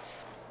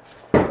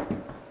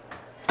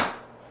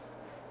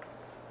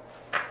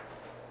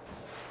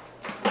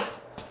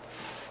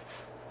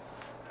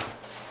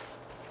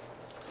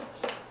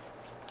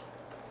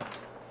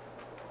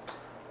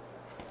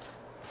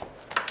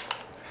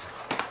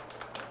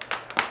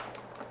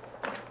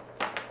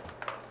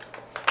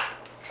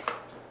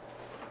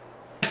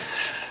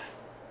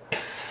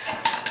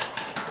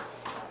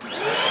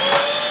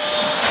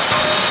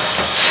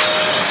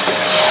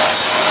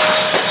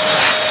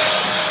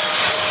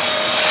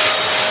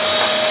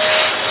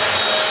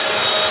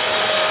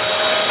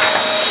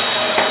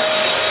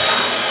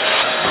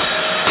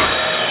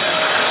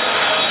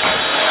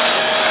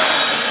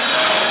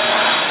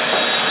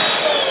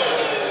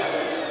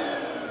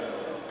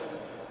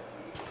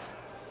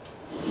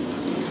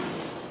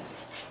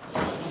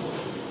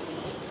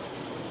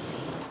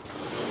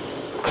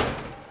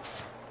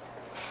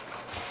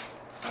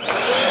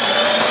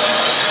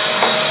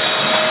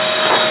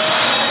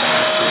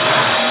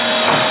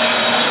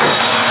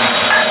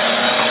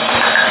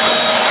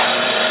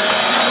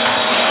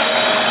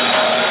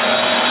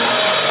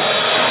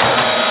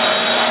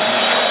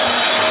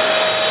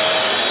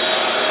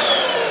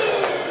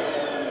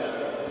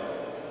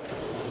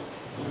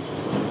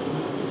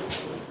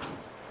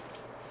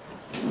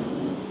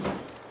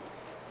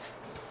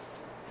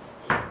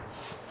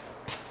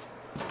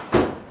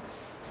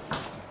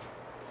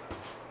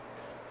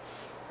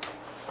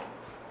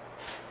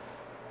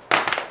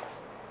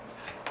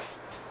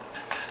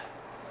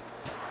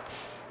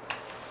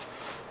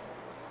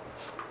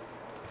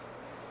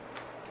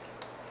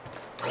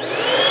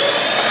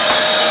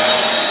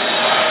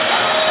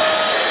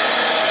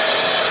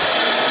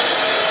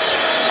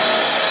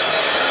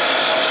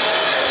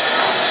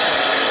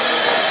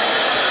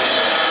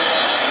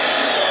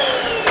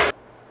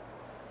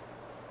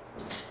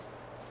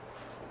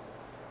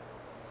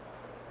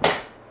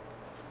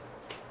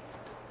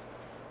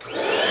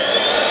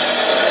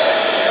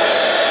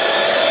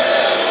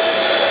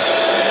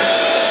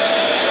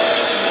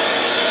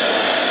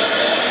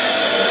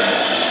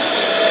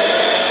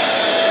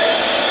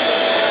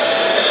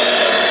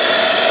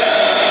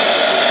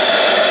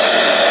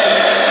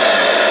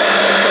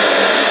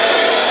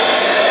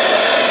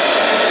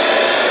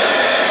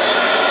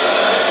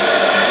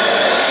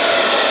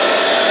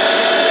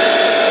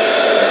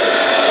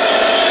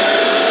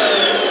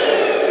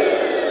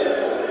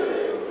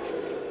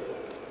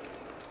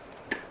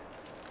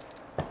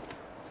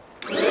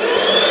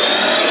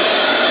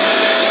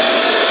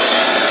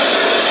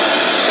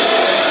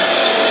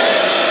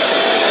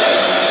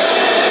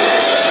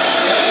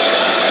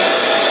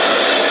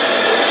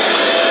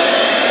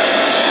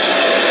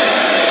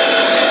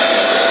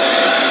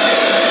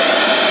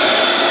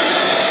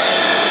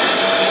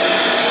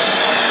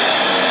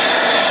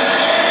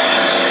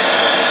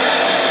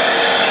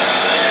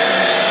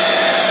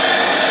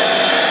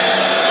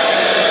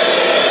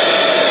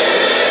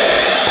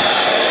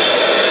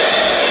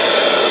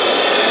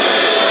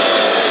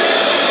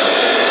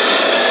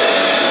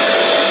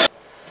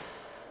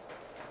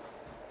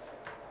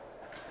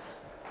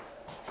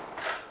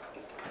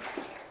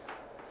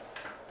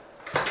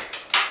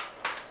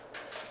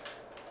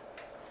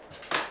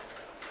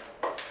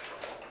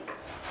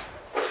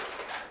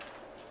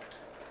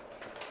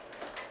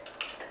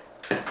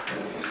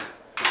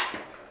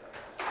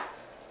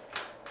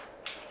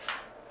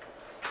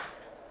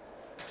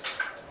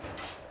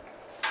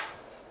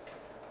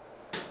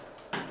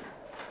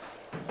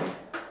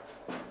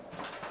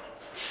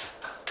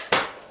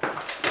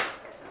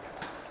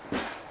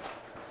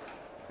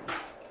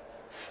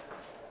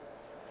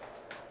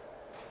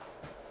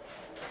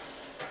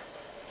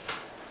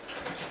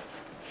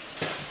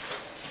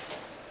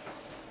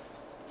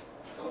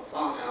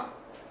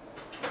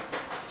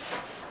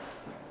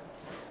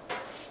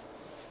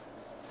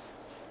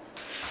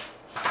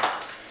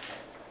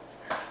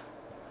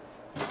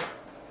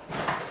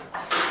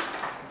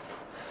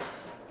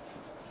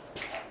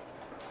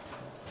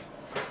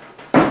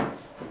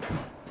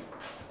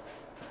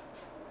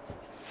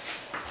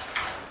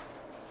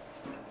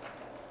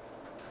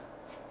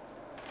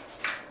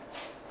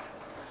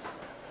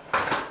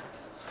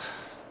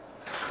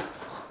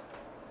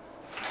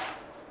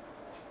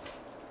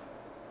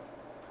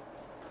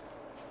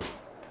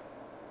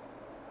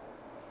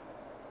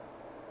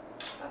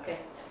 Okay.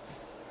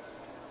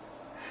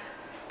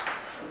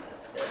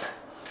 That's good.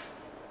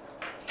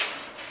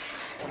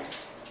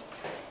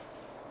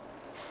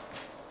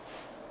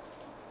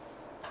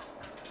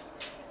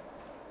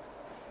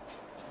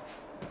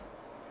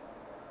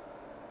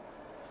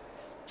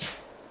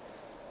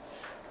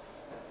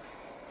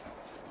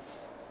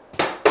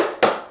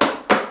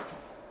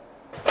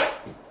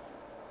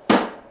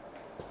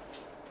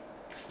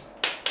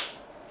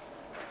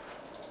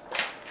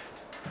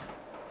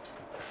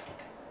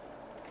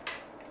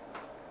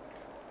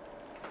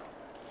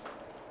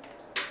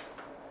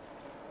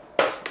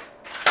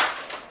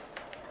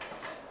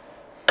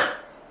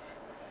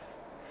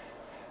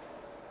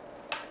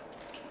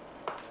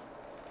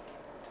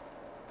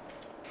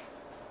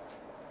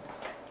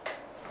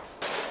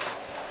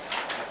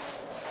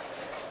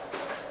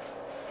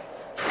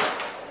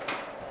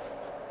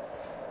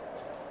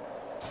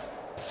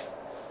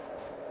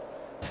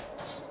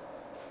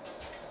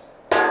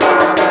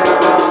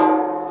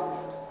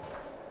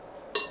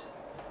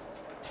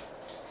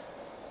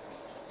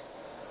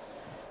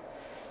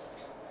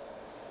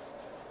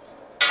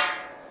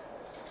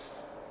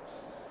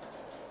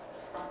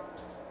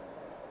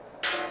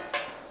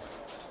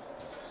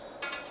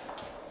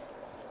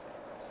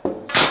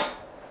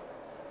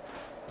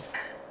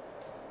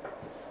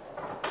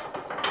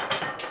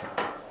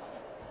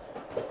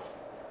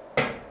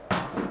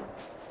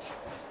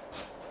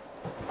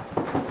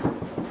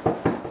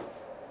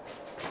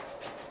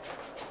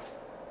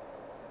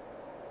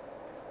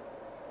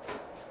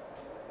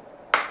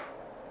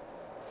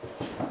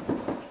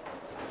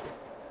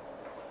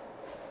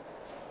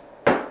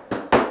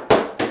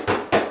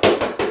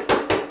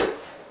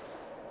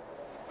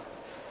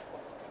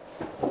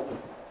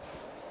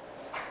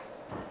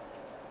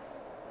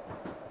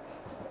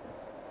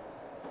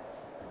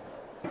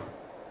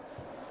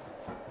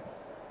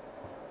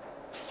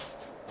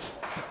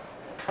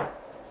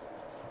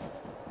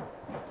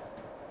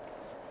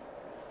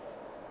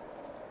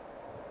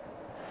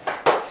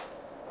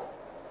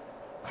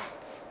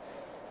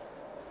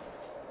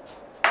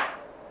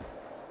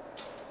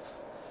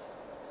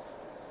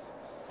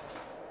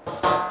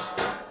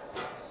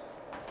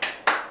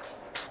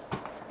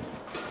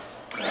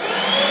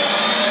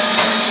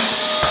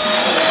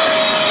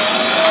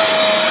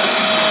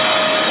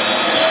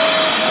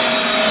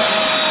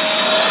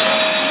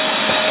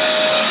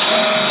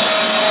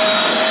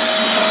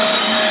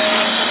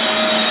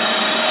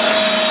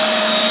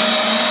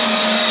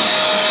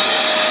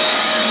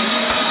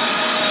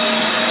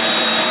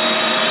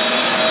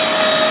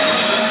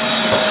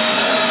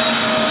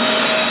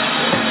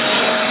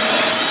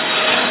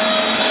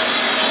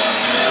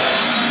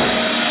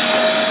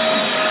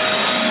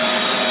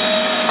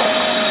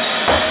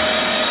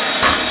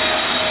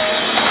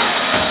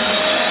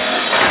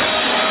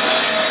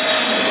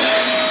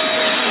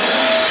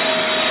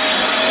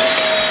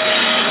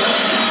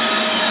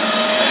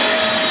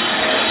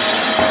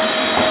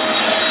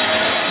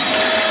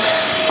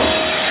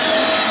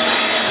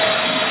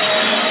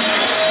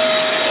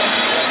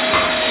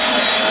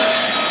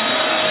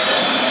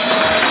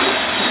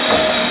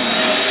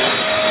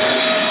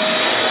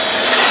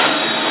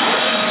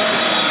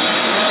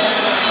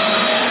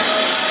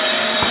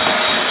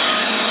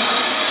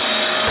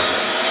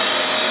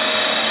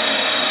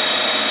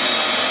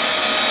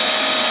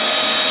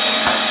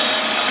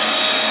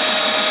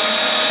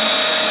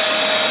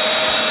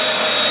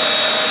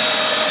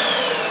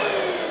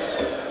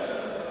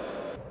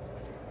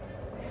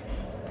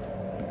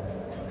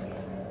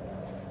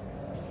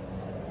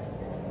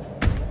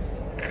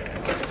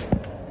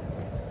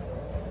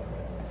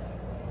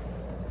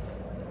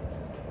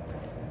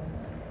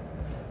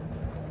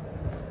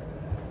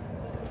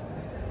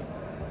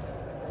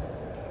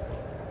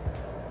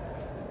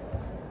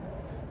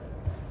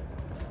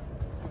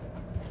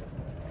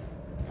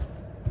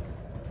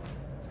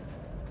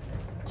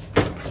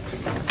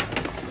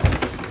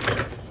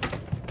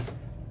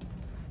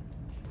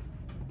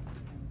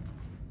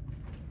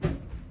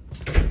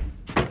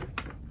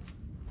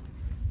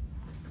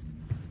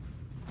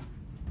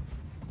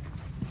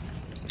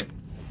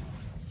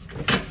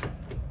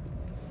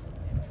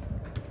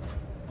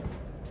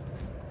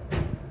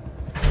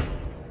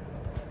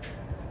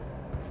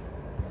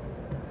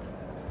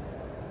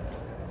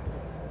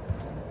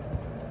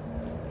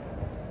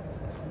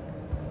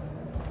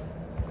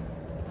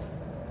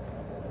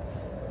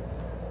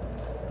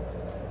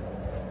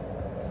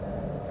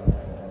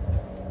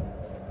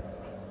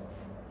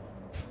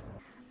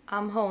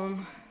 I'm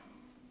home.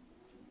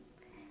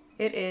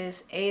 It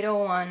is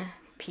 8:01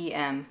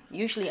 p.m.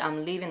 Usually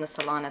I'm leaving the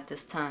salon at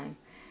this time,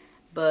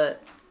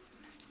 but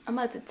I'm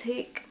about to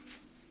take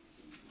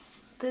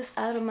this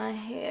out of my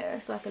hair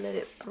so I can let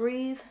it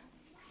breathe.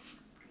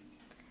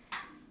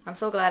 I'm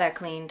so glad I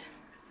cleaned.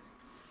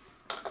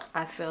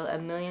 I feel a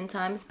million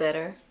times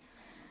better,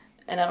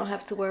 and I don't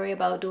have to worry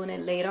about doing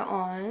it later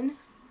on,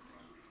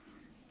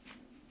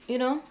 you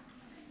know.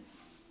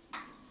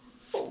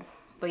 Ooh.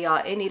 But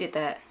y'all, it needed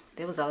that.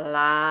 There was a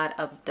lot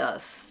of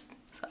dust.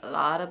 A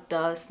lot of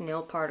dust,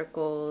 nail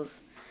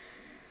particles,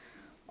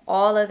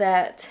 all of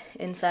that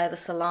inside the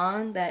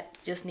salon that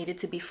just needed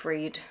to be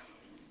freed.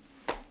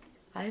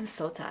 I am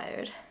so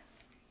tired.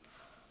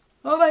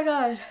 Oh my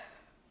god.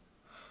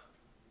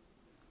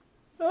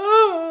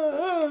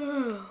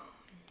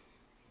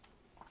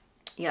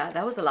 Yeah,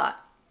 that was a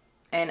lot.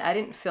 And I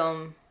didn't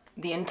film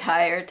the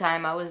entire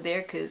time I was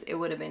there because it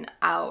would have been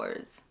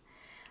hours.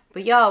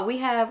 But y'all, we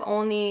have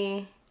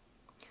only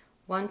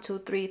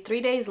 3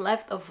 days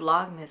left of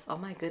Vlogmas. Oh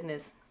my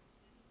goodness.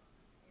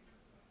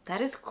 That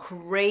is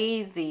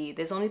crazy.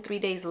 There's only 3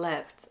 days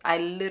left. I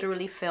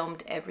literally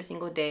filmed every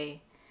single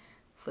day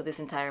for this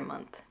entire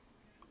month.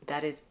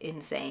 That is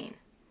insane.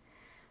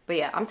 But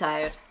yeah, I'm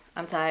tired.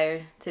 I'm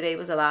tired. Today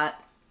was a lot.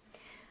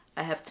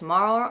 I have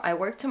tomorrow. I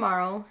work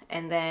tomorrow.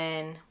 And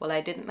then, well, I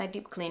did my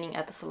deep cleaning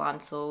at the salon.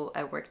 So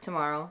I work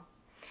tomorrow.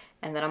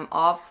 And then I'm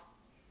off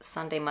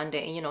Sunday,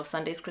 Monday. And you know,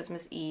 Sunday's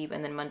Christmas Eve.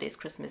 And then Monday's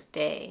Christmas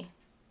Day.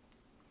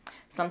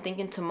 So I'm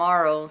thinking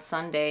tomorrow,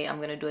 Sunday, I'm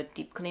going to do a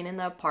deep clean in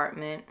the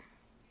apartment.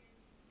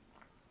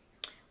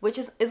 Which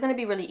is going to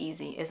be really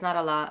easy. It's not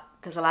a lot.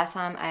 Because the last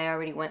time I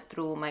already went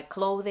through my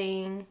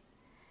clothing.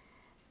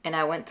 And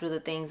I went through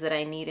the things that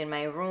I need in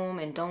my room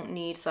and don't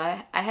need. So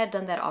I had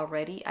done that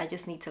already. I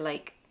just need to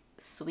like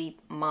sweep,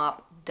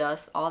 mop,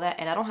 dust, all that.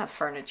 And I don't have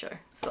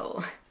furniture.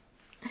 So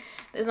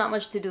there's not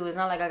much to do. It's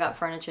not like I got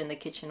furniture in the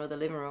kitchen or the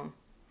living room.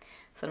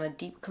 So I'm going to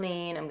deep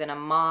clean. I'm going to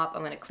mop.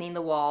 I'm going to clean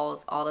the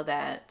walls. All of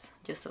that.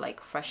 Just to like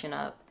freshen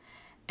up.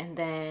 And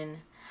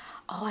then...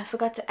 oh, I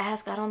forgot to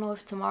ask. I don't know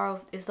if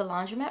tomorrow... is the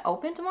laundromat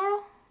open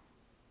tomorrow?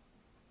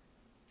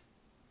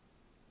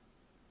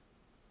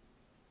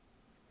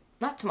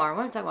 Not tomorrow.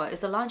 What am I talking about? Is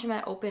the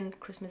laundromat open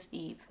Christmas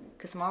Eve?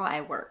 Because tomorrow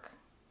I work.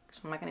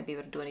 So I'm not going to be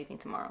able to do anything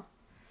tomorrow.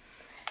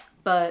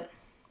 But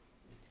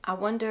I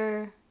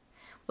wonder...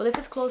 well, if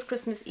it's closed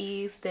Christmas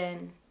Eve,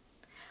 then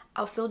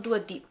I'll still do a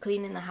deep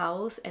clean in the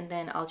house. And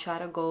then I'll try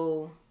to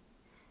go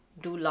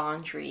do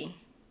laundry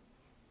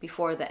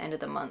before the end of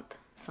the month.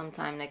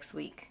 Sometime next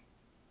week.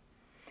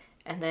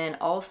 And then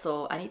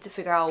also, I need to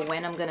figure out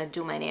when I'm going to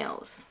do my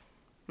nails.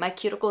 My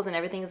cuticles and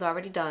everything is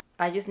already done.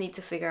 I just need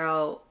to figure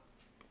out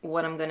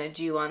what I'm going to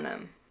do on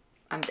them.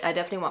 I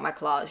definitely want my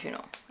claws, you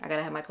know. I got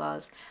to have my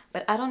claws.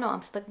 But I don't know.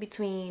 I'm stuck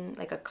between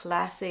like a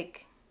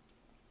classic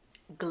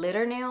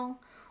glitter nail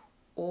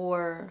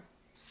or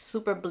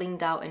super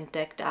blinged out and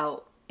decked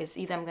out. It's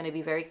either I'm going to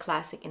be very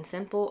classic and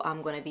simple or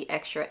I'm going to be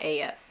extra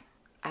AF.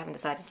 I haven't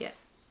decided yet.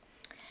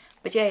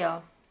 But yeah,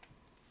 y'all.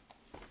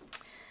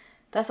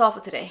 That's all for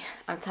today.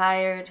 I'm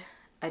tired.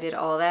 I did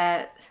all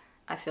that.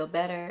 I feel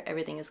better.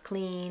 Everything is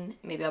clean.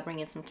 Maybe I'll bring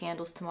in some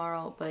candles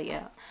tomorrow. But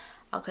yeah,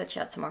 I'll catch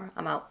you out tomorrow.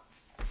 I'm out.